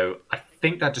 So, I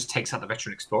think that just takes out the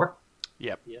Veteran Explorer.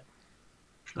 Yep.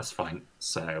 That's fine.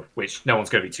 So, which no one's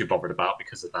going to be too bothered about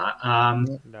because of that.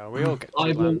 No, we all get 2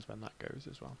 I will- lands when that goes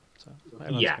as well. So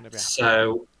everyone's Yeah. going to be happy.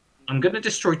 So, I'm going to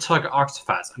destroy Tiger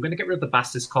Artifacts. I'm going to get rid of the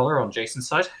Bastard's Collar on Jason's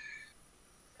side.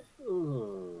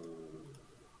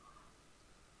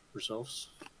 Resolves.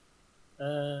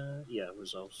 Yeah,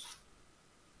 resolves.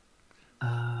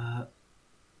 How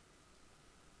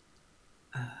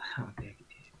big?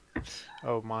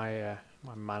 Oh, my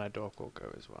mana dork will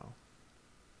go as well.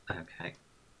 Okay.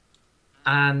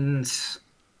 And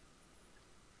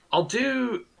I'll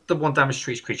do the 1 damage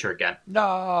to each creature again.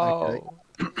 No.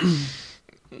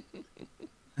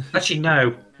 Actually,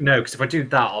 no, because if I do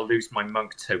that, I'll lose my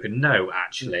monk token. No,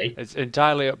 actually, It's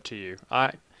entirely up to you.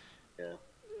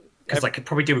 because I could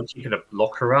probably do with keeping a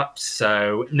blocker up.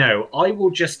 So no, I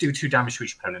will just do 2 damage to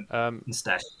each opponent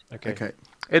instead. Okay.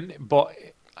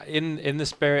 In the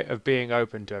spirit of being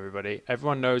open to everybody,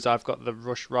 everyone knows I've got the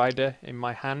Rush Rider in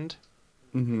my hand,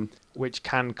 which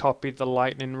can copy the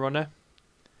Lightning Runner.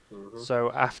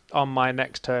 So on my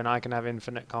next turn, I can have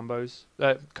infinite combos,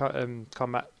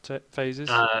 combat phases.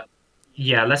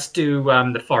 Yeah, let's do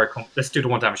the fire. Let's do the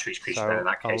 1 damage to each creature then in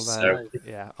that case.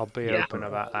 I'll be open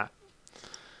about that.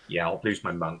 Yeah, I'll lose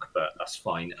my monk, but that's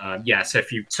fine. Yeah, so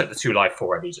if you took the 2 life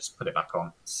already, just put it back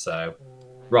on. So,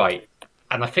 right.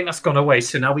 And I think that's gone away.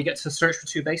 So now we get to search for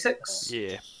 2 basics.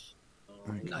 Yeah.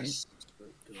 Nice.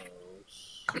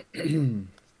 1,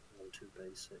 2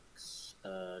 basics.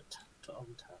 To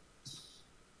untapped.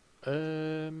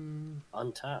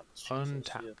 Untapped. Jesus,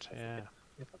 Untapped, yeah.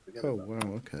 I forget Oh, about wow, that.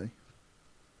 okay.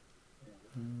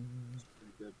 It's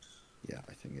pretty good. Yeah,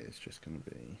 I think it is just going to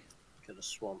be... Get a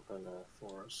swamp and a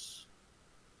forest.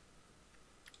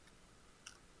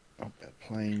 I'll bet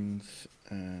plains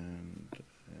and...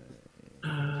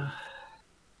 Got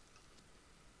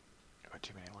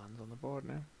too many lands on the board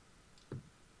now.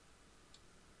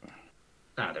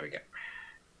 There we go.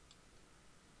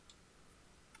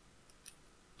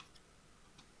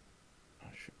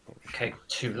 Okay,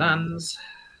 2 lands.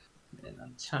 And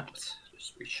untapped.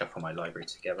 Just reshuffle my library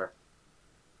together.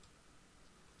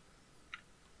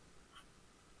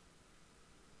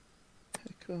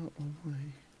 Pick up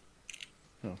away.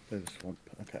 Oh, there's a swamp.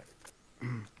 Okay.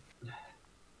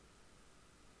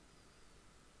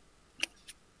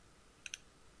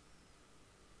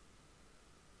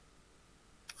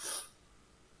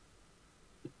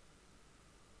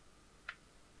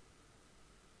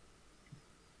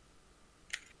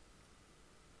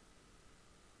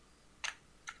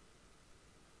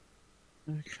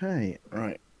 Okay,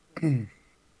 right. So,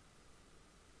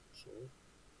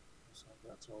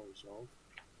 that's all resolved.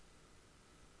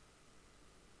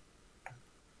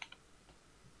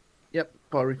 Yep,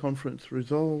 Fiery Conference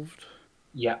resolved.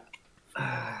 Yeah.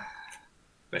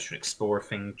 Veteran Explorer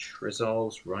thing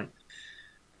resolves, right.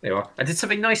 There you are. I did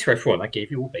something nice for everyone. I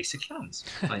gave you all basic lands.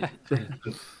 I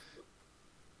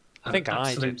think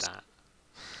I did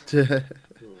that.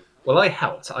 Well, I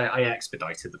helped. I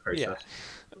expedited the process.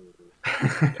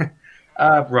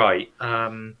 Right.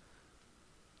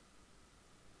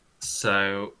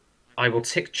 So I will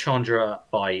tick Chandra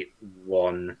by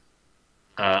 1.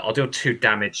 I'll do 2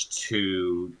 damage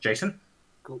to Jason.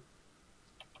 Cool.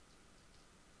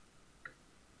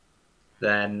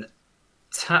 Then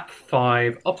tap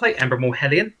 5. I'll play Embermaw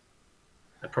Hellion.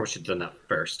 I probably should have done that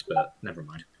first, but never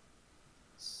mind.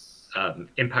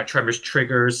 Impact Tremors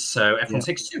triggers, so everyone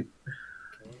takes 2.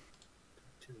 Okay.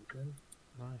 2 again.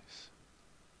 Nice.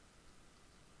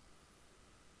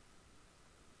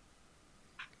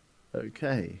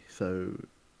 Okay, so...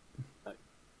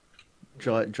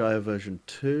 Jaya version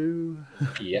 2.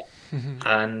 Yeah.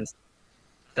 And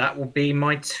that will be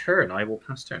my turn. I will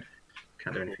pass turn.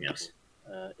 Can't do anything else.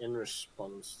 In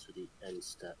response to the end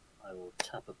step, I will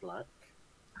tap a black.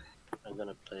 I'm going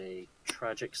to play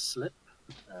Tragic Slip,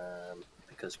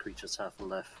 because creatures have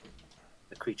left.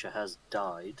 The creature has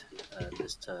died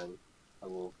this turn. I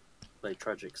will play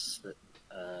Tragic Slip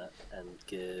and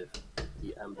give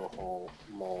the Ember Hall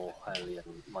more highly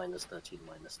and -13,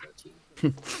 -13.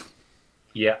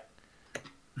 Yeah.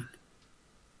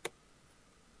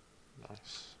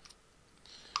 Nice.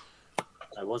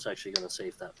 I was actually going to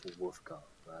save that for Wulfgar,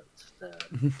 but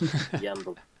the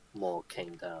Ember Maw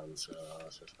came down, so I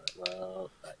was just like, well,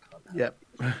 that can't happen.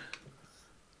 Yep.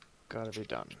 Gotta be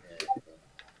done.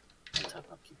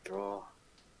 Tap up, keep draw.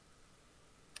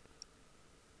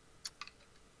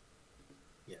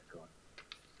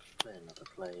 Play another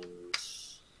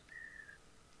planes.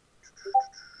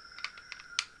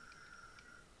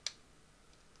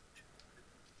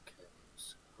 Okay,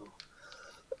 so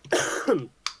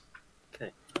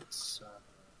okay, let's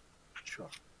sure.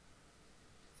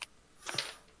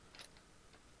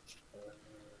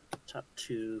 Tap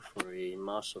 2 for a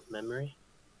Mass of Memory.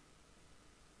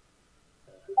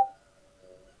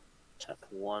 Tap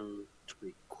 1 to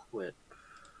equip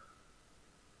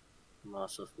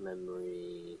Mass of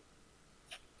Memory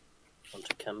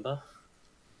onto Kemba.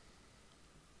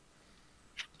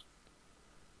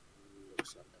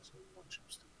 Looks like there's not much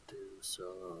else to do, so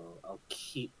I'll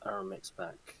keep Armix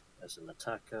back as an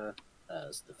attacker,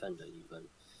 as defender even.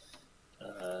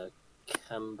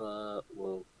 Kemba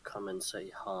will come and say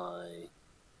hi.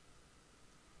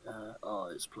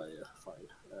 Oh, it's player, fine.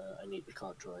 I need the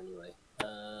card draw anyway.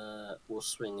 We'll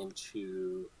swing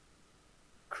into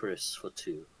Chris for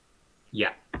 2.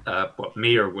 Yeah. What,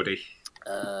 me or Woody?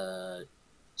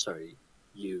 Sorry,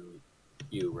 you,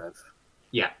 Rev.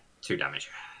 Yeah, 2 damage.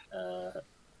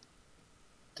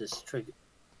 This trigger,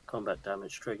 combat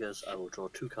damage triggers. I will draw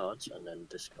 2 cards and then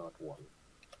discard 1.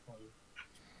 1,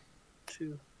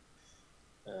 2.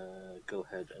 Go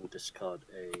ahead and discard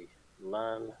a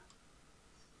land.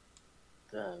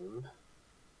 Then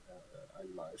I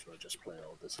might as well just play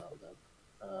all this out then.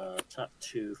 Tap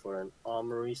 2 for an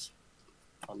armillary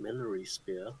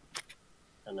spear,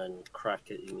 and then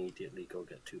crack it immediately. Go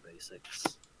get 2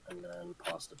 basics, and then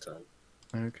pass the turn.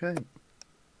 Okay.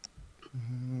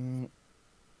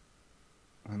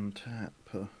 Untap.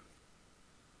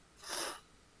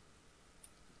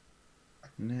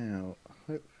 Now,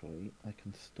 hopefully, I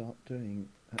can start doing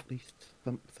at least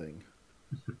something.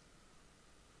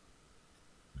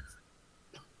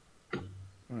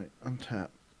 Right, untap.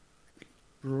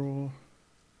 Draw.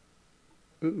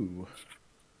 Ooh.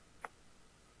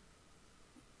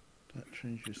 That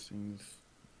changes things.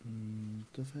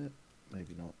 Does it?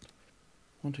 Maybe not.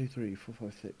 1, 2, 3, 4,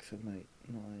 5, 6, 7,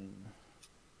 8, 9.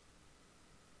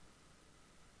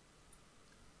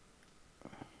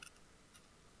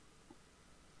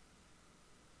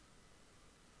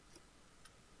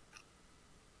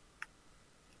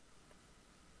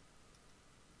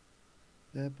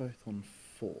 They're both on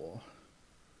 4.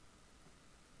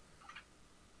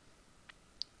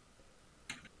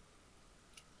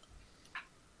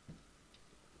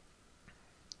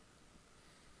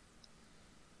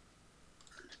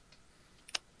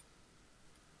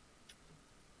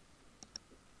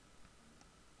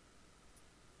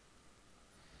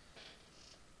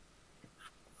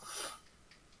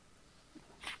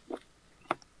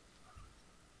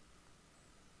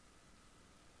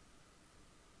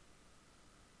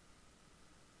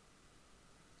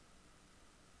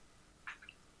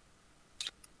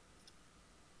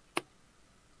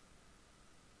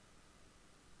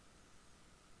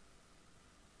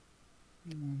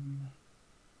 One,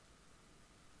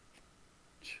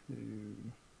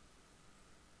 2,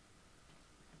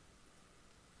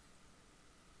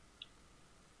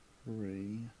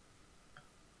 3,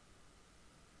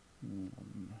 1.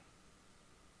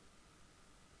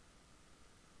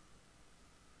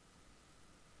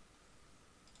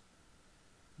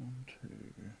 One, 2.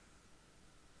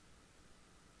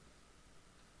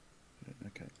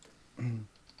 Okay.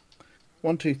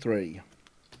 1, 2, 3.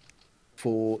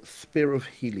 For Spear of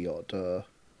Heliod.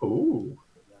 Ooh.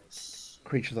 Nice.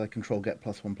 Creatures I control get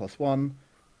 +1/+1.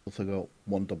 Also got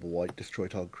 1 double white, destroy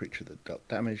target creature that dealt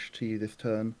damage to you this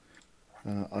turn.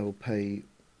 I will pay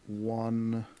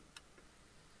 1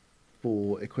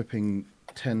 for equipping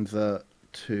Tenza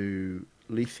to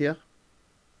Licica.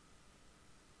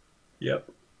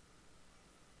 Yep.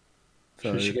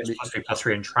 So She gets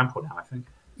 +3/+3 and trample now, I think.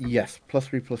 yes,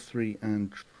 +3/+3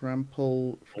 and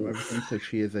trample from everything. So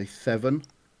she is a 7.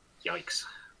 Yikes.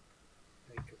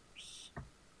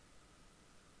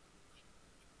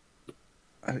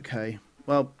 Okay.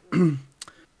 Well,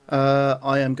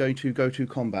 I am going to go to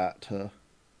combat.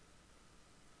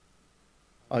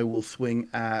 I will swing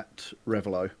at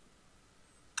Revelo.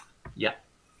 Yep.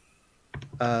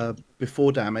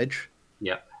 Before damage,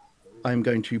 Yep. I'm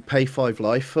going to pay 5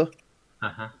 life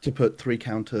Uh-huh. to put 3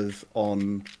 counters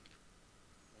on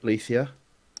Licica.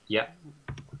 Yep.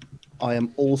 I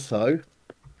am also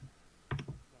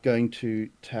going to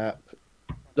tap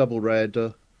double red,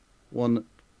 1,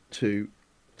 2,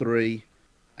 3,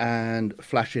 and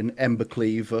flash in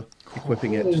Embercleave,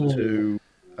 equipping it to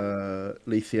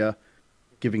Licica,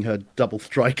 giving her double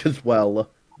strike as well,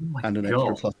 Oh my and an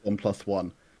God. extra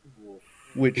 +1/+1.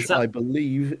 Which Is that- I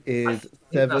believe is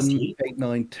that's 7, lethal. 8,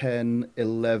 9, 10,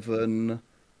 11.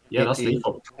 Yeah, It that's is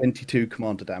lethal. 22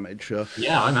 commander damage.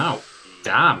 Yeah, I'm out.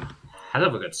 Damn. Hell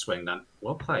of a good swing then.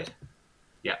 Well played.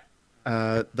 Yeah.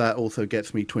 That also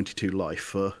gets me 22 life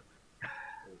for.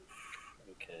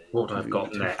 Okay. What I've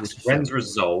got next. 247. Ren's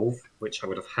Resolve, which I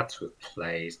would have had to have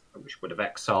played, which would have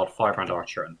exiled Firebrand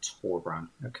Archer and Torbrand.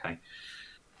 Okay.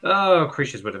 Oh,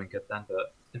 creatures would have been good then,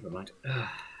 but never mind.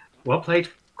 Well played,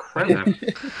 Chrono.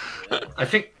 I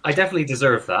think I definitely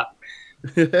deserve that.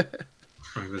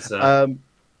 I was,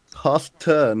 Past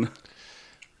turn.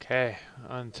 Okay,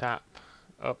 untap,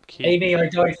 upkeep. Amy, I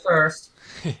died first.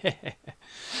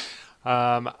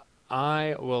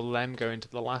 I will then go into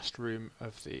the last room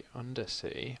of the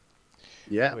Undersea,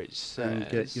 Yeah. which And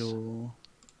get says your.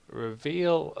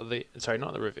 reveal the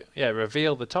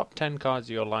reveal the top 10 cards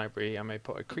of your library and may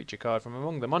put a creature card from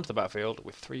among them onto the battlefield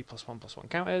with 3+1/+1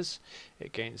 counters.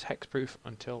 It gains hexproof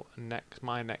until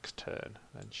my next turn.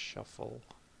 Then shuffle.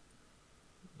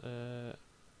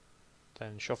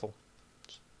 Then shuffle.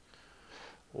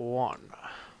 1,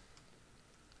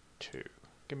 2.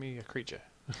 Give me a creature.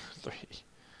 3,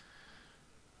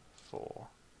 4.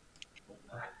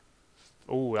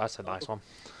 Oh, that's a nice one.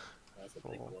 That's a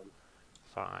big 4, one.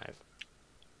 5,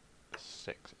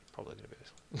 6. Probably gonna be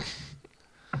this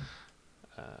one.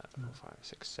 4, 5,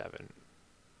 6, 7,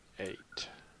 8,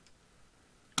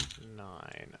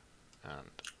 9,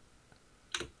 and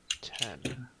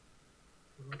 10.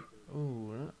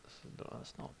 Ooh,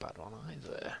 that's not a bad one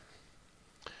either.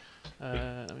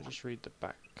 Let me just read the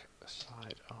back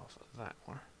side of that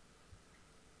one.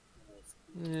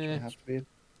 Yeah, It has to be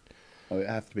it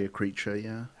has to be a creature,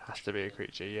 yeah. has to be a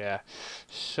creature, yeah.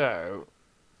 So,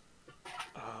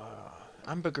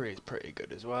 Ambergris is pretty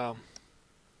good as well.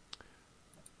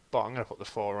 But I'm going to put the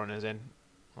Forerunners in.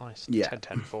 Nice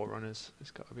 10/10 Forerunners.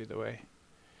 It's got to be the way.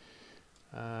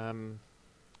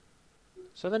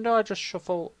 So then do I just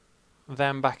shuffle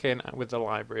them back in with the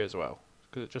library as well?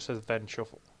 Because it just says then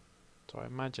shuffle. So I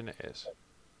imagine it is.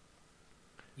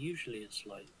 Usually it's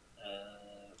like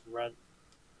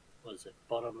was it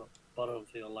bottom of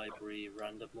your library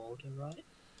random order, right?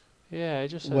 Yeah, it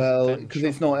just says Well, then because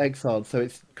it's shuffle. not exiled, so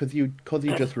it's because you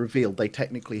just revealed they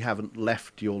technically haven't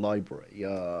left your library.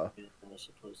 Yeah, I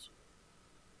suppose.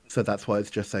 So that's why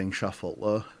it's just saying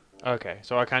shuffle. Okay,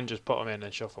 so I can just put them in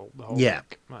and shuffle the whole Yeah,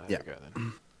 week. Right, yeah. there we go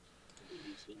then.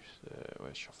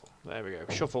 Where's shuffle? There we go.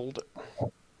 Shuffled.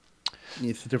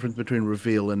 It's the difference between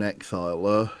reveal and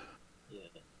exile. Yeah.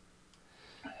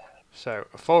 So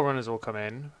Forerunners will come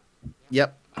in.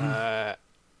 Yep.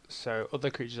 So other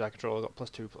creatures I control got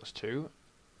 +2/+2,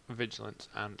 Vigilance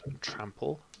and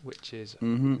Trample, which is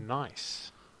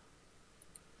nice.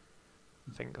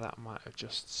 I think that might have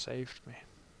just saved me.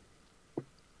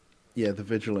 Yeah, the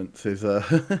vigilance is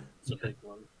It's a big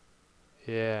one.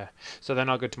 Yeah. So then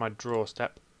I'll go to my draw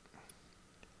step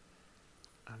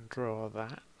and draw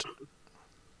that.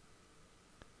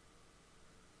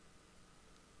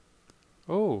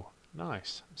 Oh,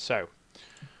 nice. So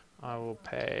I will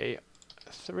pay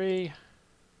 3,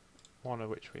 one of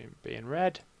which will be in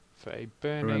red, for a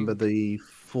burning. Remember the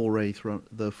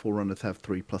the Forerunners have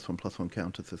 3+1/+1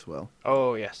 counters as well.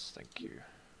 Oh yes, thank you.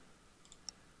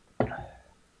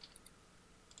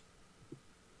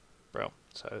 Bro,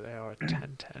 so they are a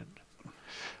 10/10.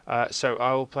 So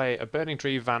I will play a Burning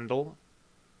Tree Vandal.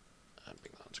 I'll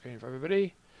bring that on screen for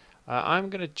everybody. I'm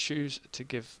going to choose to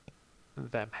give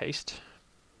them haste.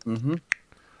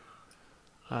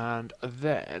 And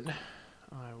then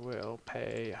I will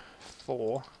pay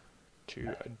 4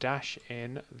 to dash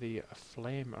in the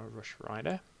Flame Rush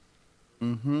Rider.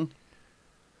 Then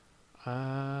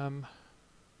I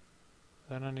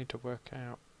need to work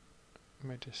out.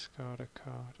 May discard a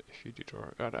card if you do draw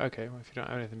a card. Okay, well, if you don't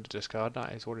have anything to discard,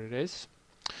 that is what it is.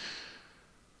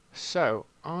 So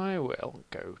I will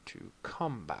go to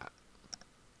combat.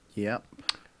 Yep.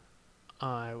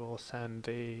 I will send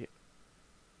the.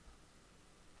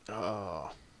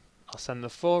 I'll send the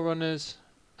Forerunners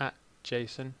at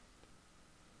Jason.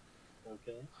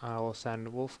 Okay. I will send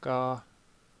Wulfgar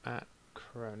at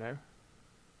Chrono.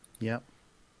 Yep.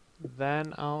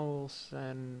 Then I'll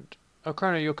send. Oh,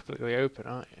 Chrono, you're completely open,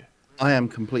 aren't you? I am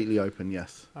completely open,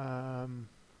 yes.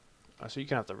 So you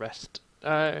can have the rest.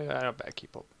 I better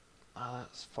keep up.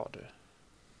 That's fodder.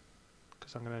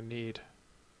 Because I'm gonna need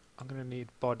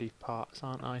body parts,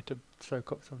 aren't I, to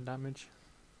soak up some damage.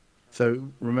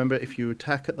 So remember, if you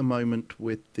attack at the moment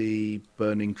with the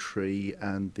Burning Tree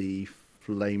and the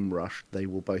Flame Rush, they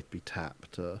will both be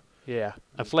tapped. Yeah,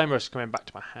 and Flame Rush is coming back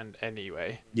to my hand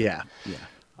anyway. Yeah.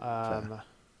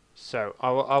 So I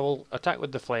will attack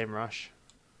with the Flame Rush.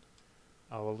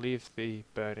 I will leave the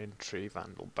Burning Tree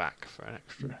Vandal back for an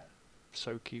extra.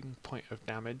 soaking point of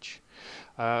damage.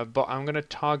 But I'm going to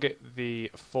target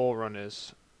the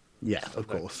Forerunners. Yeah, for of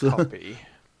the course. Copy,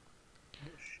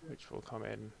 which will come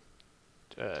in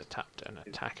tapped and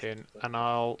attacking, and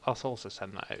I'll also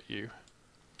send that at you,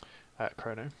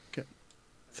 Chrono. Okay.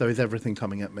 So is everything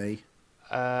coming at me?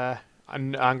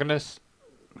 I'm gonna.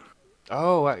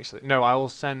 Oh, actually, no. I will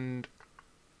send.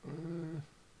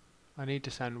 I need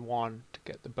to send one to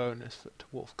get the bonus to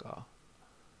Wulfgar.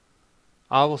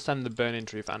 I will send the Burning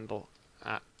Tree Vandal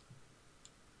at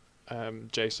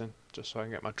Jason, just so I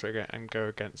can get my trigger and go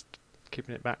against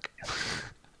keeping it back.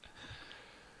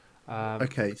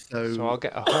 Okay, So I'll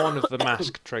get a Horn of the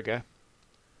Mask trigger,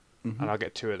 Mhm. and I'll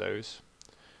get 2 of those.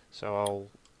 So I'll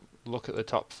look at the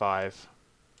top 5.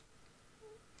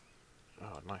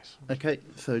 Oh, nice. Okay,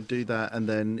 so do that, and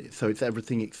then so it's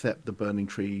everything except the burning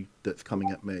tree that's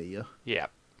coming at me, yeah? Yeah.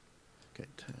 Okay,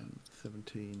 10,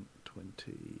 17,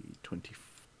 20,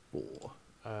 24.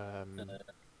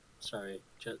 Sorry,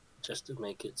 just to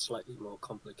make it slightly more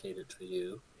complicated for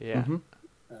you, Yeah. Mhm.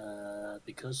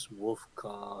 because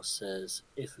Wulfgar says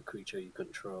if a creature you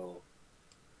control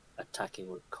attacking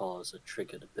would cause a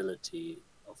triggered ability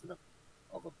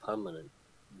of a permanent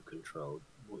you control,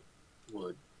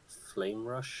 would Flame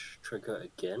Rush trigger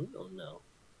again or no?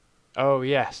 Oh,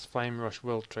 yes. Flame Rush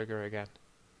will trigger again.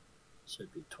 So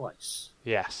it'd be twice.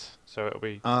 Yes. So it'll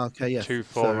be Okay, yes. 2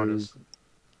 Forerunners. So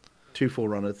 2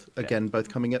 forerunners. Again, both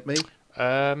coming at me?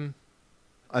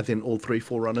 As in all 3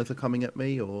 forerunners are coming at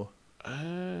me, or?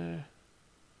 No,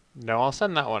 I'll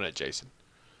send that one at Jason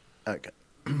Okay.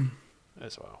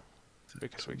 as well, So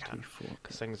because we can. 24.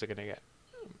 Because things are going to get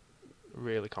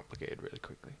really complicated really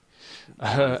quickly.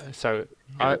 So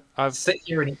I've Sit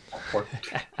here and eat popcorn.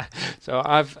 so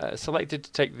I've selected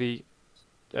to take the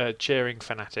cheering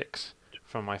fanatics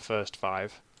from my first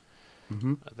 5.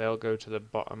 Mhm. They'll go to the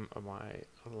bottom of my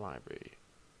library,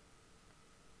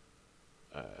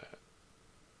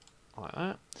 like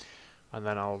that, and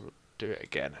then I'll do it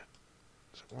again.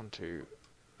 So 1, 2,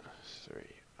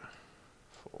 3,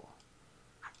 4,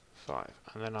 5,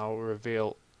 and then I'll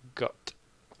reveal Gut,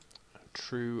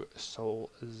 True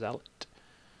Soul Zealot.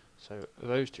 So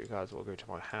those 2 cards will go to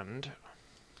my hand,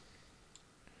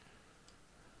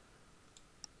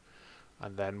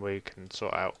 and then we can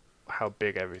sort out how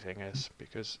big everything is,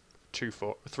 because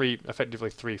 3 effectively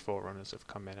 3 Forerunners have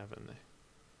come in, haven't they?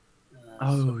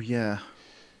 Oh, yeah.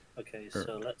 Okay,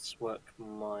 so let's work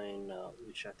mine out,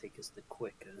 which I think is the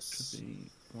quickest. Should be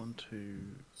 1, 2.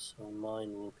 So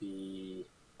mine will be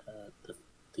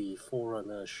the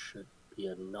Forerunner should be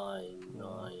a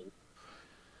 9/9.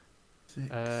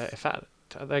 6. In fact,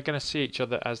 they're going to see each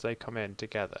other as they come in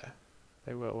together.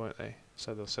 They will, won't they?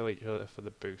 So they'll see each other for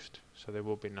the boost. So they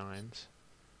will be 9s.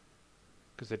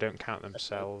 Because they don't count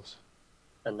themselves.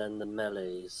 And then the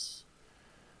melees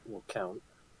will count.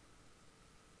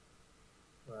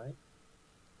 Right?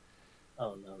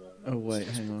 Oh, no. Oh, It's wait,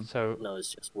 just hang on. So No,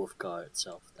 it's just Wulfgar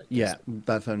itself. That gets Yeah, it.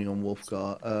 that's only on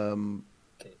Wulfgar.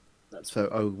 That's So,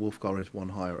 Wulfgar is 1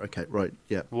 higher. Okay, right,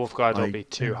 yeah. Wolfguard will I- be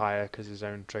 2 higher because his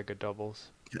own trigger doubles.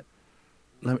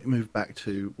 Let me move back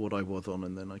to what I was on,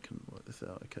 and then I can work this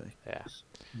out, okay. Yeah.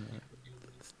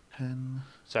 That's 10.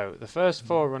 So the first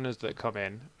 4 runners that come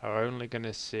in are only going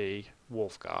to see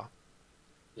Wolfgar.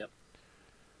 Yep.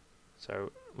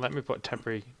 So let me put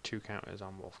temporary 2 counters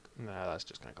on Wolf. No, that's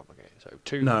just going to complicate it. So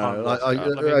 2 No, on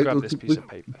Wolfgar. Let me grab this piece of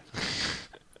paper.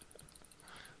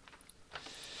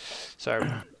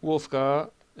 So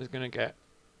Wolfgar is going to get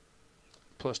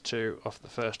 +2 off the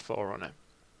first Forerunner.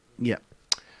 Yeah.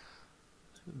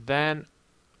 Then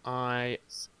I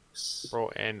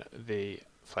brought in the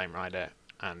Flame Rider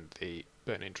and the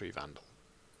Burning Tree Vandal.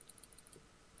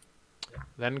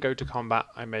 Then go to combat,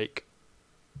 I make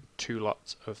 2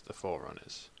 lots of the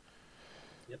Forerunners.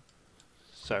 Yep.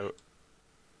 So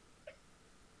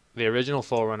the original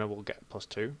Forerunner will get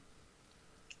 +2.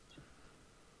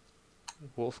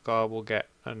 Wulfgar will get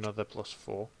another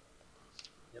 +4.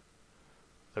 Yep.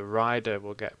 The Rider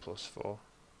will get +4.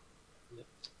 Yep.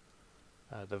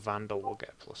 The Vandal will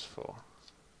get +4.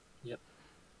 Yep.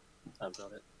 I've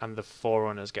got it. And the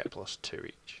Forerunners get +2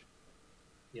 each.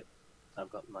 I've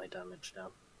got my damage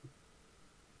down.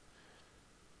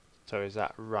 So is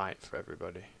that right for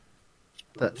everybody?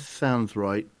 That sounds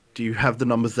right. Do you have the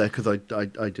numbers there? Because I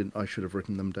didn't. I should have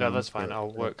written them down. No, that's fine. but,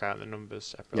 I'll work out the numbers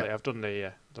separately. Yeah. I've done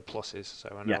the pluses,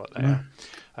 so I know Yeah. what they are.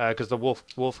 Because the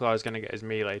Wolfgar is going to get his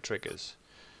melee triggers,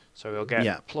 so he'll get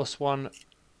 +1.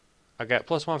 I get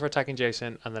 +1 for attacking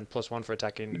Jason, and then +1 for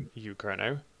attacking you,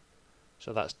 Chrono.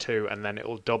 So that's 2, and then it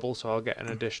will double. So I'll get an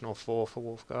additional 4 for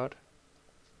Wolfguard.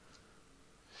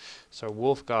 So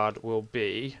Wolfguard will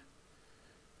be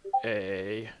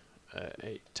a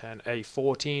 8, 10, a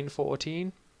 14,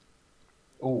 14.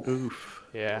 Oh, Oof.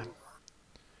 Yeah.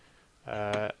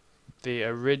 The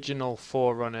original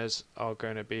Forerunners are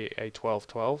going to be a 12,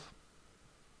 12.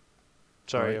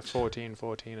 Sorry, a Right. 14,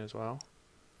 14 as well.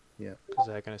 Yeah. Because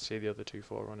they're going to see the other two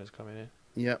Forerunners coming in.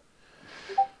 Yep.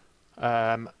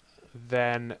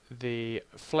 Then the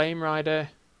Flame Rider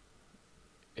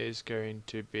is going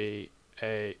to be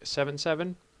a 7,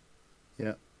 7.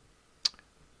 Yeah.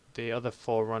 The other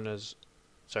Forerunners,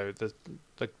 so the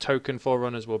token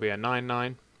Forerunners will be a 9,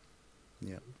 9.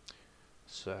 Yeah.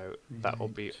 So that will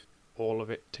be 28, all of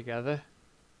it together.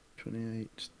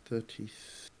 28,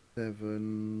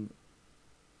 37,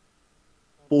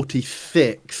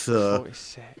 46.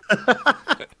 46.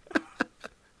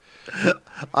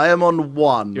 I am on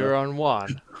 1 You're on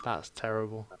 1. That's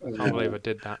terrible. I can't believe I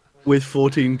did that. with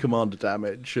 14 commander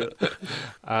damage.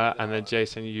 And then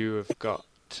Jason, you have got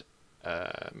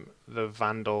the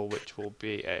Vandal, which will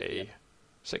be a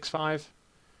 6, 5.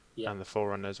 Yep. And the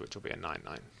Forerunners, which will be a 9,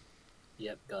 9.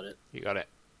 Yep, got it. You got it.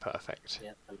 Perfect.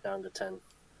 Yep, I'm down to 10.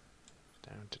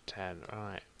 Down to 10.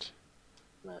 Right.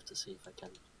 I have to see if I can.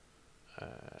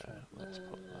 Let's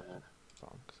put that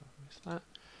wrong because I missed that.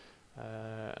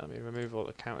 Let me remove all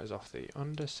the counters off the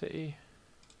Undercity.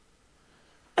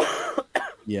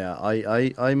 Yeah,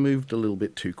 I moved a little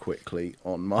bit too quickly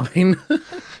on mine.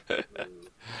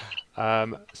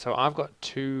 So I've got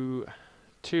two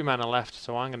mana left,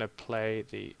 so I'm going to play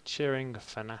the Cheering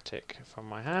Fanatic from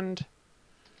my hand.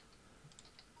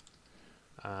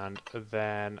 And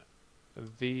then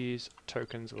these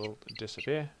tokens will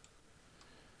disappear.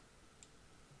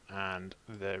 And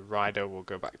the Rider will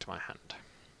go back to my hand.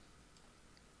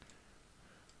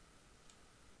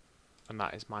 And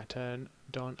that is my turn,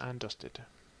 done and dusted.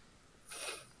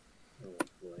 Oh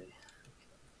boy. Okay.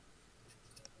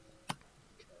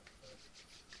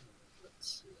 Let's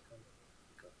see. How many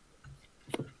we got?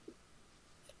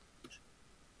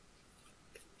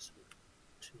 Okay, so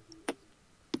 2,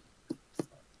 5.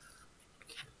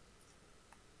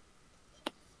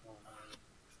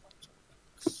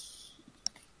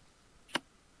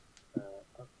 5.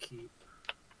 Upkeep.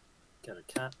 Get a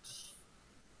cat.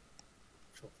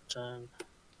 Short turn.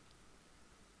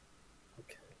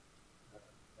 Okay.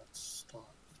 Let's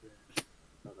start with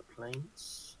another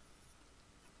planes.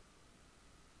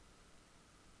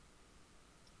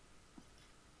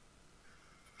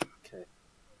 Okay.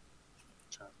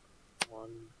 Tap 1,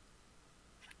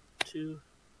 2.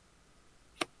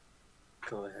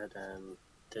 Go ahead and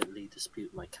deadly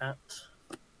dispute my cat.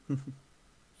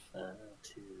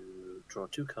 To draw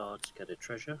 2 cards, get a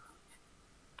treasure.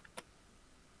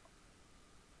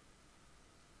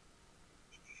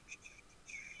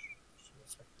 So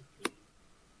effectively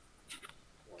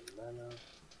 1 mana.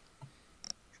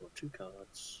 Draw 2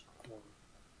 cards. 1,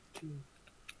 2.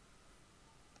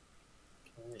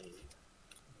 Okay.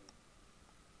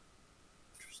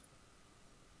 Interesting.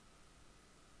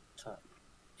 Tap.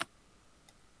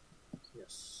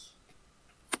 Yes.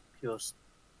 Pure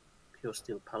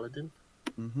Steel Paladin.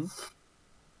 Mm-hmm.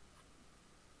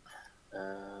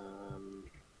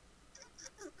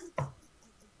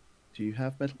 Do you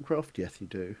have Metalcraft? Yes, you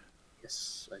do.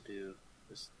 Yes, I do.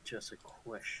 It's just a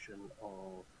question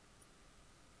of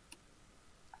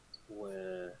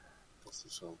where does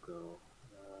this all go?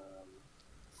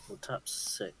 We'll tap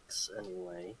 6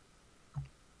 anyway.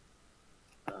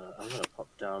 I'm gonna pop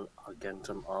down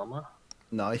Argentum Armor.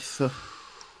 Nice.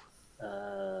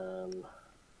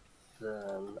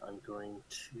 Then I'm going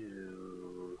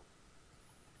to.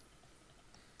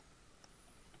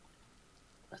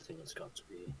 I think it's got to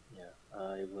be, yeah.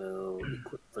 I will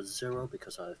equip for 0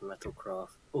 because I have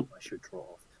Metalcraft. Oh, I should draw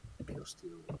off Pure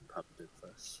Steel Paladin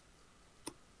first.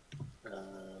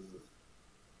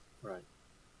 Right.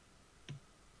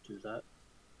 Do that.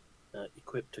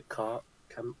 Equip to Kemba.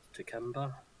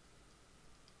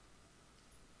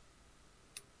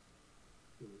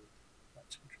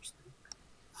 That's interesting.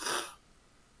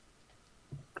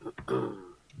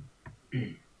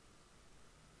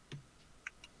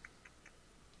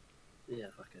 Yeah,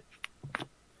 fuck it.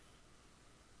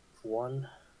 1,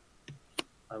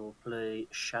 I will play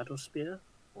Shadow Spear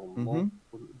or Mob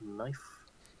Knife.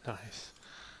 Nice.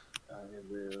 I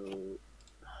will.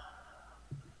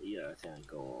 Yeah, I think I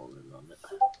go all in on it.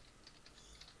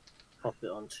 Pop it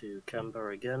onto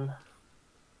Kemba again.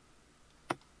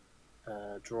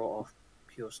 Draw off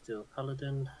Pure Steel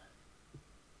Paladin.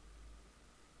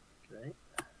 Okay.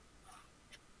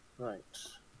 Right.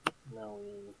 Now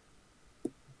we.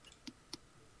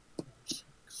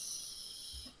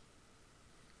 6,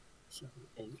 7,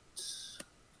 8.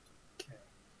 Okay,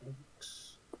 8.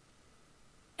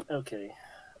 Okay.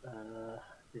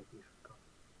 Think we've got...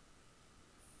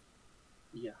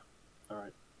 Yeah.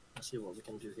 Alright. Let's see what we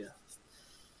can do here.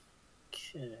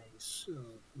 Okay, so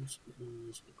this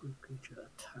is a group creature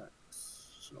attacks.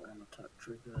 So an attack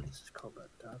trigger. This is combat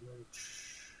damage.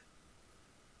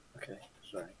 Okay,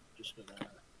 sorry. Just gonna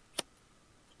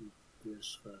do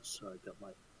this first. So I got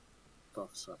my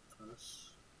buffs up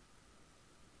first.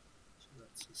 So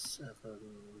that's a 7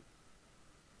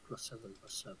 plus 7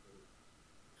 plus 7.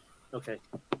 Okay.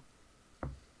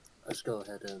 Let's go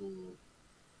ahead and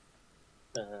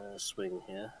swing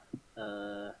here.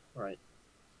 Right.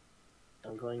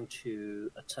 I'm going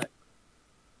to attack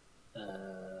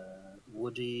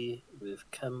Woody with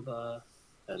Kemba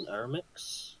and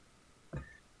Armix.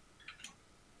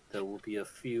 There will be a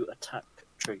few attack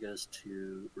triggers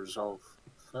to resolve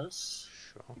first.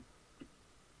 Sure.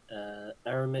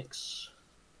 Armix,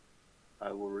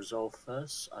 I will resolve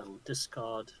first. I will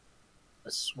discard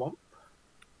a swamp.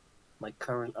 My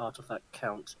current artifact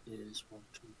count is 1,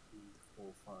 2, 3,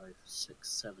 4, 5, 6,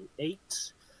 7,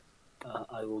 8.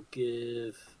 I will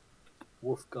give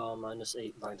Wulfgar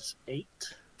 -8,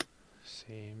 -8.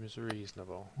 Seems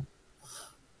reasonable.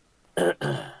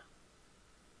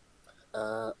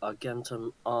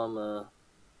 Argentum Armor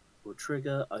will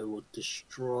trigger. I will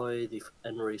destroy the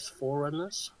Enrace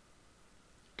Forerunners.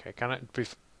 Okay,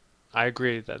 I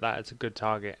agree that that is a good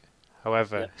target.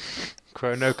 However,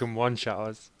 Chrono can one-shot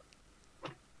us.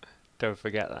 Don't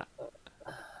forget that.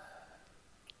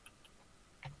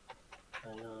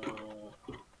 I know.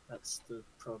 That's the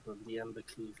problem. The Ember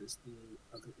Cleave is the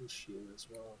other issue as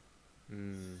well.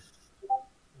 Hang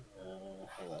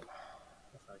on.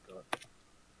 If I got...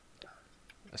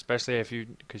 Especially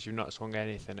because you've not swung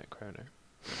anything at Chrono.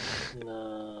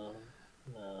 No,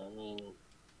 I mean,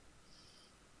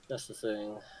 that's the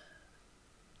thing.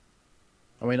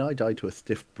 I mean, I died to a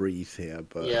stiff breeze here,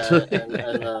 but Yeah,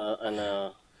 I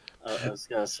know. I was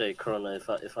gonna say, Chrono,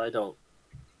 if I don't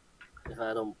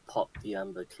pop the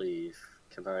Ember Cleave,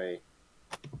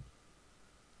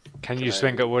 Can you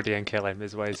swing at Woody and kill him?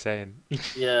 Is what he's saying.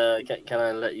 Yeah, can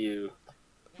I let you?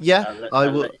 yeah, I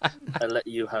will. I let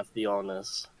you have the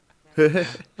honors.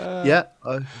 Yeah,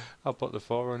 I'll put the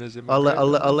Forerunners in my I'll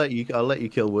graveyard. let you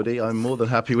kill Woody. I'm more than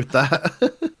happy with that.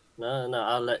 No,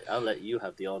 I'll let you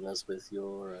have the honors with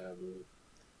your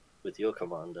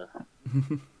commander.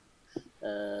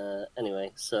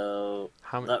 Anyway, so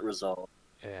that resolve.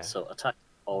 Yeah. So attack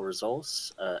all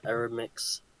resolves.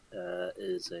 Armix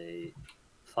is a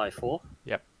 5/4.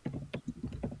 Yep.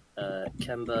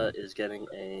 Kemba is getting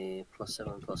a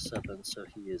 +7/+7, so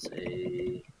he is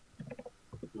a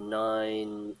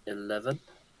 9/11.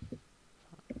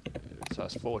 So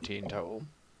that's 14 total.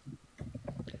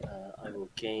 I will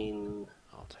gain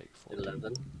I'll take 14.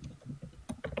 11.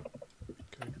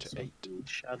 Going to So 8. the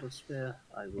Shadow Sphere.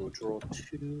 I will draw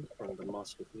 2 from the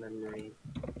Mask of Memory.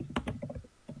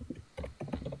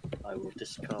 I will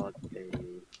discard a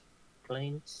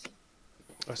Plains.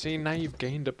 I see, now you've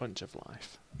gained a bunch of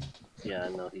life. Yeah,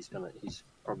 no, he's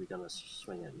probably gonna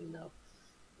swing at me now.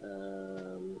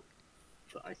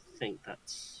 But I think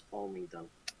that's all me done.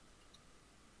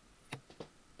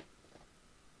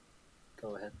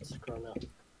 Go ahead, scroll now.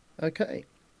 Okay.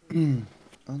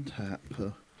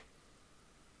 Untap.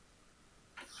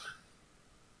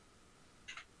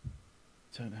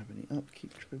 Don't have any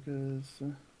upkeep triggers.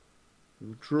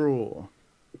 We'll draw.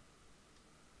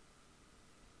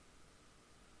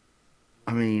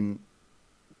 I mean,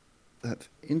 that's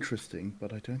interesting,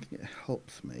 but I don't think it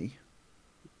helps me.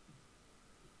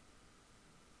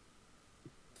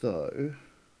 So,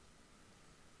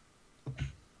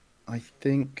 I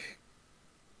think...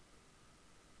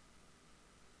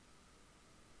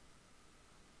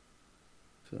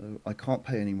 So, I can't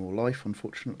pay any more life,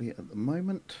 unfortunately, at the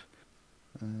moment.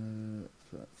 So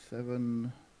that's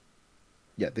 7...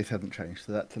 Yeah, this hasn't changed,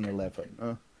 so that's an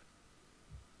 11.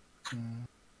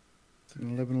 It's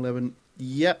an 11.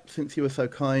 Yep, since you were so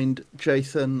kind,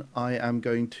 Jason, I am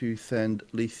going to send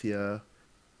Licica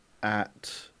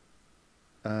at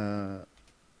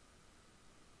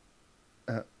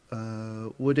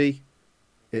Woody.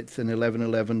 It's an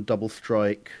 11/11 double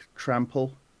strike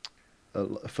trample,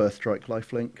 a first strike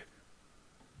lifelink.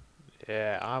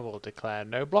 Yeah, I will declare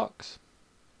no blocks.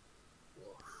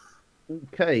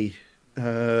 Okay,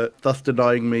 thus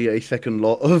denying me a second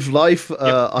lot of life. Yep.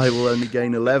 I will only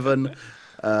gain 11.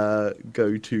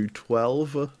 Go to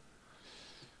 12.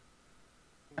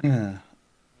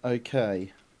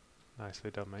 Okay.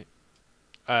 Nicely done, mate.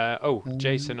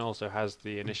 Jason also has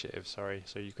the initiative, sorry.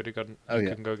 So you could have gotten.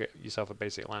 You can go get yourself a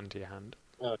basic land to your hand.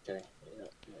 Okay, yeah,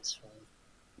 that's fine.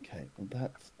 Okay, well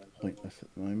that's pointless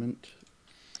at the moment.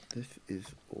 this is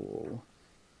all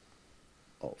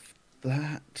of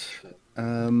that.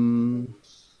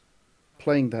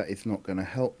 Playing that is not going to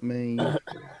help me.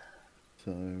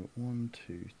 So 1,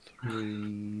 2, 3,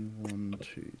 1,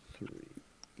 2, 3.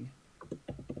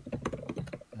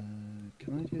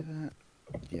 Can I do that?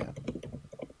 Yeah.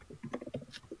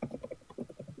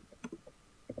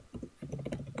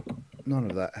 None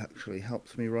of that actually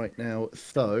helps me right now.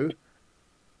 So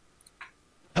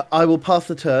I will pass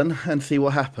the turn and see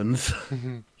what happens.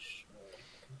 Sure.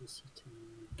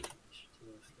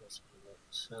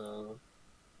 So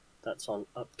that's on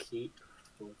upkeep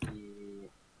for the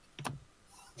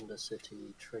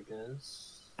Undercity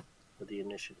triggers for the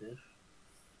initiative.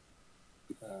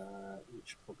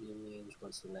 Which probably means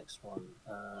what's the next one?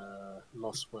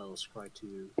 Lost Well, Scry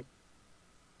 2.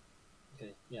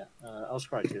 Okay, yeah, I'll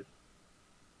Scry 2.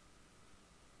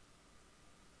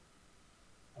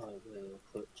 I will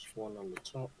put one on the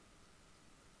top,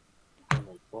 one on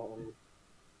the bottom.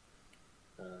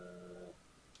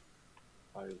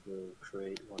 I will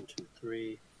create 1, 2,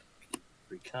 3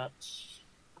 cats.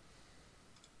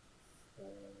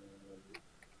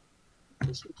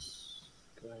 This is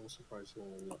going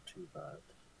surprisingly not too bad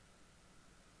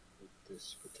with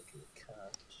this particular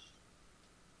cat.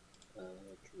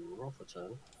 Draw for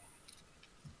turn.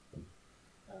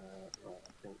 Right,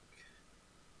 I think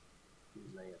you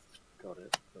may have got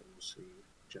it, but we'll see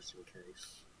just in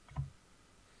case.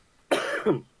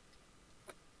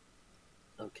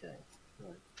 Okay,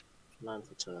 right. Land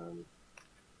for turn.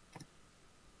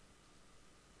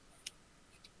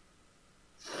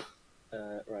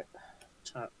 Right.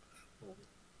 Tap. 1,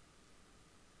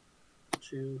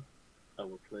 2. I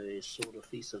will play Sword of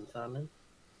Feast and Famine.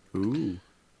 Ooh.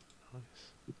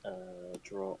 Nice.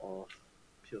 Draw off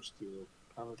Pure Steel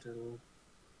Paladin.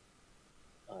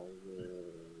 I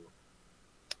will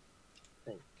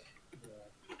think.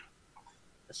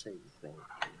 I say think.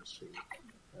 Let's see.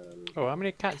 Oh, how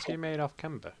many cats have you made off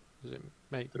Kemba? Does it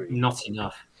make 3. Not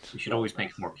enough. You should always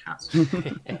make more cats.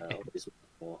 Always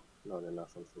more. Not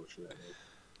enough, unfortunately.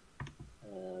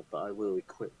 But I will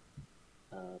equip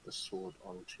the sword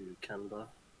onto Canva.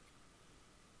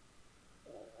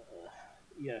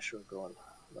 Yeah, sure, go on.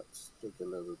 Let's dig a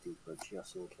little deeper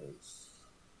just in case.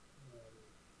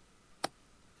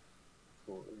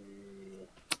 For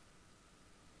a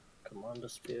Commander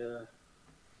Spear,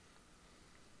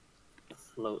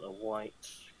 float a white,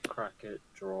 crack it,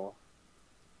 draw.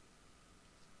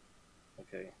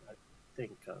 Okay, I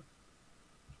think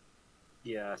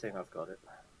yeah, I think I've got it.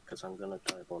 Because I'm gonna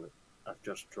Diabolic. I've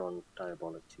just drawn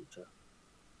Diabolic Tutor.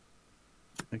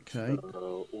 Okay.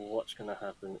 So what's gonna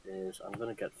happen is I'm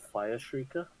gonna get Fire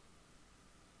Shrieker,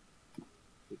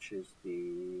 which is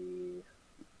the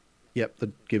Yep,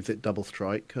 that gives it double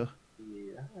strike. yeah.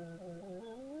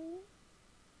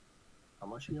 How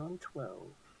much are you on? 12.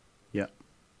 Yeah.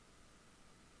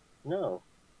 No,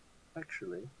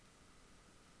 actually,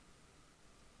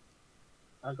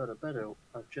 I got a better.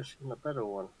 I've just seen a better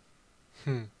one.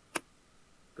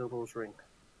 Bilbo's Ring.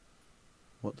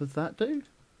 What does that do?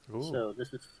 Ooh. So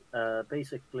this is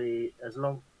basically as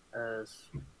long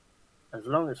as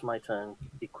my turn,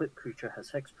 equipped creature has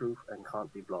hexproof and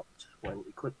can't be blocked. When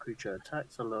equipped creature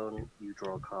attacks alone, you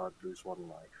draw a card, lose 1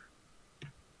 life.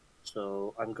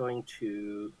 So I'm going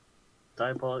to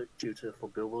Diabolic Tutor for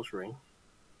Bilbo's Ring.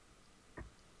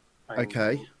 I'm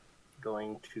Okay.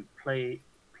 going to play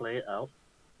it out.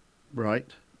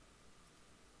 Right.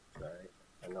 Sorry,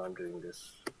 I know I'm doing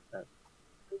this at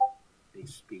a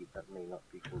speed that may not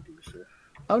be conducive.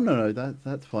 Oh no,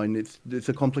 that's fine. It's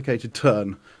a complicated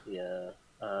turn. Yeah,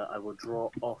 I will draw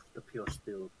off the Pure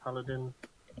Steel Paladin.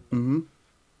 Mm-hmm.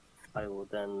 I will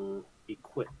then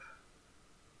equip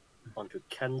onto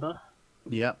Kemba.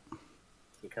 Yep.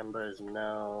 So Kemba is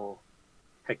now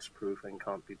hexproof and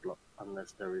can't be blocked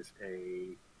unless there is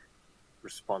a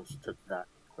response to that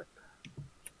equip.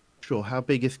 Sure. How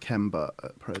big is Kemba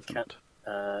at present?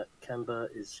 Kemba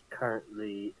is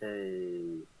currently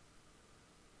a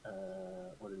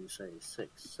what did you say? 6,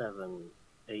 7,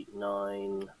 8,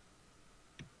 9,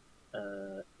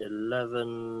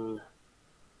 11.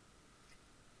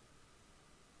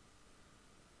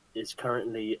 Is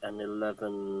currently an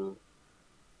 11,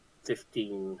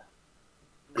 15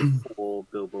 before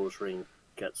Bilbo's Ring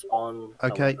gets on.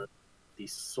 Okay. However, the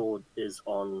sword is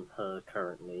on her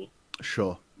currently.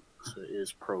 Sure. So it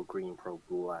is pro green, pro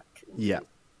black. Yeah.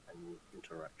 And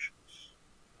interactions.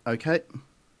 Okay.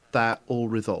 That all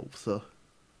resolves, sir.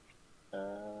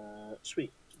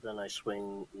 Sweet. Then I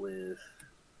swing with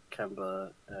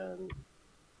Kemba and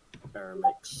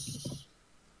Armix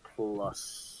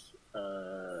plus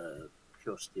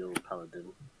Pure Steel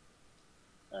Paladin.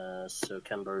 So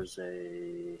Kember's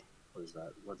a... What is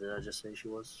that? What did I just say she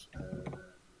was?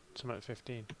 Something like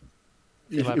 15.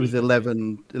 It was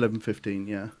 11, 15,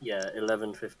 yeah. Yeah,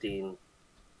 11, 15.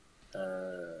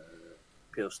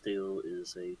 Pure Steel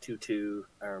is a 2/2.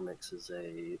 Armix is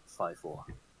a 5/4.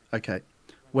 Okay.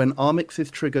 When Armix's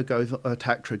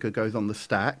attack trigger goes on the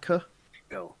stack,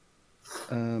 Go.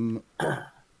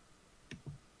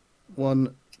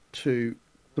 1, 2,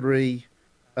 3,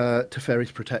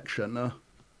 Teferi's protection.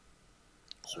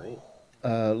 Sweet.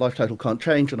 Life total can't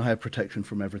change, and I have protection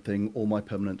from everything. All my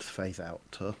permanents phase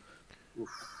out.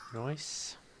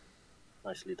 Nice.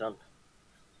 Nicely done.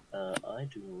 I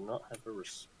do not have a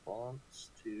response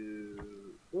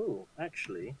to... Oh,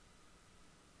 actually...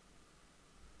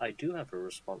 I do have a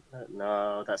response.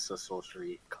 No, that's a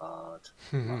sorcery card.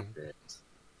 Not it.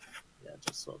 Yeah,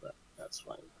 just saw that. That's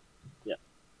fine. Yeah.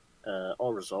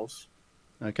 All resolves.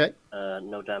 Okay.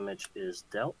 No damage is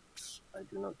dealt. I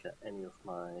do not get any of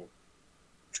my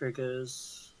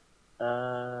triggers.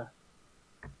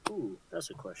 Ooh, that's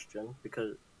a question.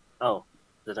 Because... Oh,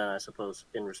 then I suppose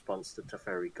in response to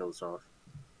Teferi goes off,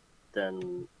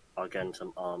 then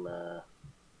Argentum Armor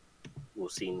will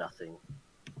see nothing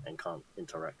and can't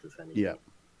interact with anything. Yeah.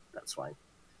 That's fine.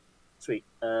 Sweet.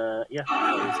 Yeah.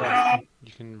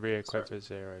 You can re-equip for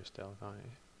 0 still, can't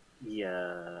you?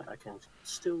 Yeah, I can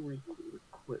still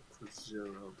re-equip for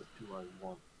 0, but do I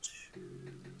want to?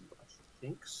 I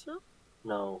think so.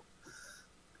 No,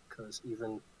 because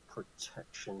even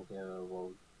protection here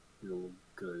will do me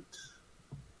good.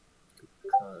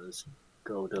 Because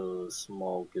Godo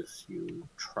Small gives you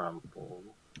trample.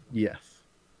 Yes.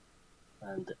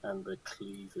 And the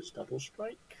cleave is double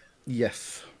strike?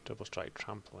 Yes. Double strike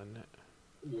trample, isn't it?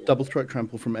 Yeah. Double strike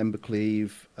trample from Ember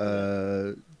Cleave,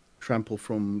 trample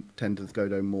from Tender's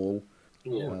Godo Maul.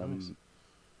 Yeah. Nice.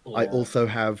 I also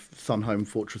have Sunhome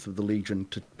Fortress of the Legion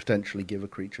to potentially give a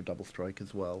creature double strike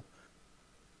as well.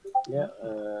 Yeah,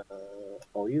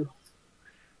 all you.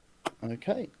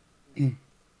 Okay.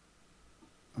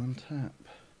 Untap.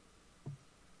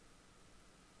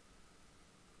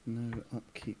 No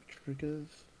upkeep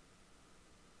triggers.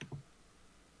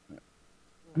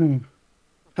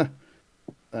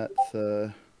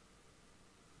 That's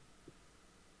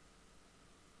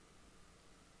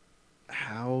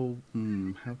how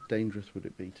dangerous would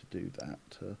it be to do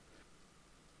that?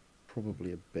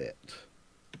 Probably a bit.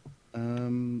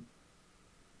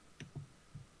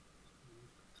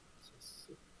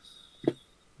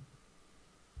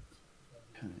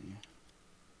 Okay.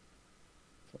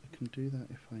 So I can do that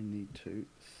if I need to.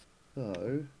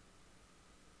 So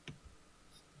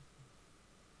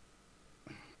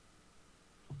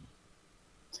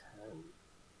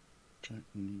don't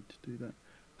need to do that.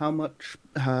 How much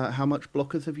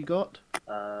blockers have you got?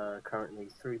 Currently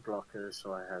 3 blockers,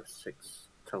 so I have 6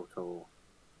 total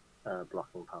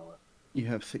blocking power. You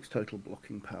have 6 total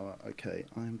blocking power. Okay,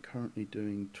 I'm currently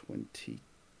doing 22.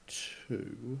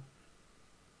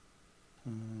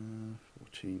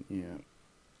 14, yeah.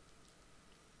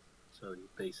 So you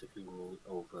basically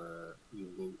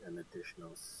need an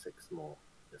additional 6 more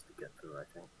just to get through, I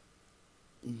think.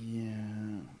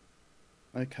 Yeah.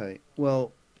 Okay,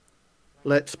 well,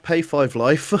 let's pay 5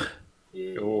 life.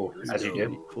 Yeah, Oh, as you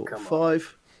do. 4, Come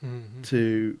 5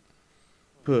 to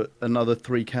put another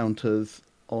 3 counters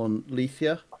on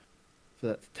Licica. So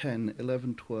that's 10,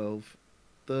 11, 12,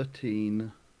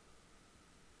 13.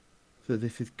 So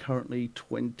this is currently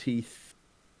 26.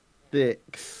 Yeah.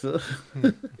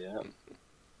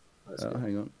 That's good.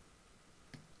 Hang on.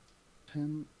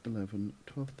 10, 11,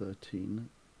 12, 13,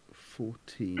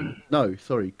 14. No,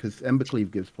 sorry, because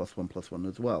Embercleave gives +1/+1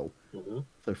 as well. Mm-hmm.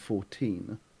 So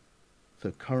 14.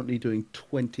 So currently doing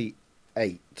 28.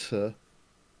 I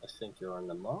think you're on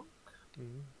the mark.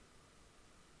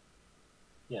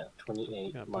 Yeah,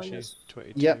 28 Yeah, minus...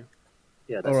 22. Yep.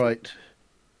 Yeah, that's All right.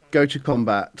 Go to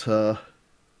combat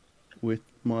with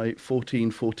my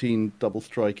 14/14 double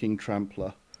striking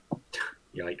trampler.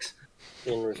 Yikes.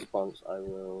 In response, I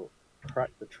will crack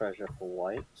the treasure for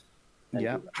white. And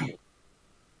Yeah.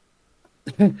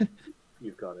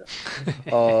 You've got it.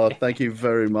 Oh, thank you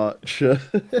very much.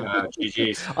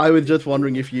 GG's. I was just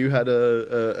wondering if you had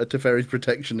a Teferi's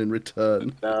protection in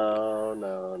return.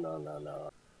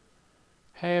 No.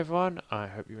 Hey everyone, I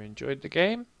hope you enjoyed the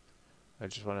game. I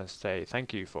just want to say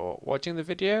thank you for watching the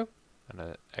video, and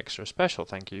an extra special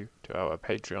thank you to our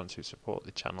Patreons who support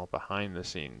the channel behind the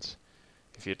scenes.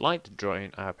 If you'd like to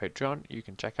join our Patreon, you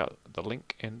can check out the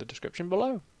link in the description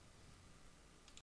below.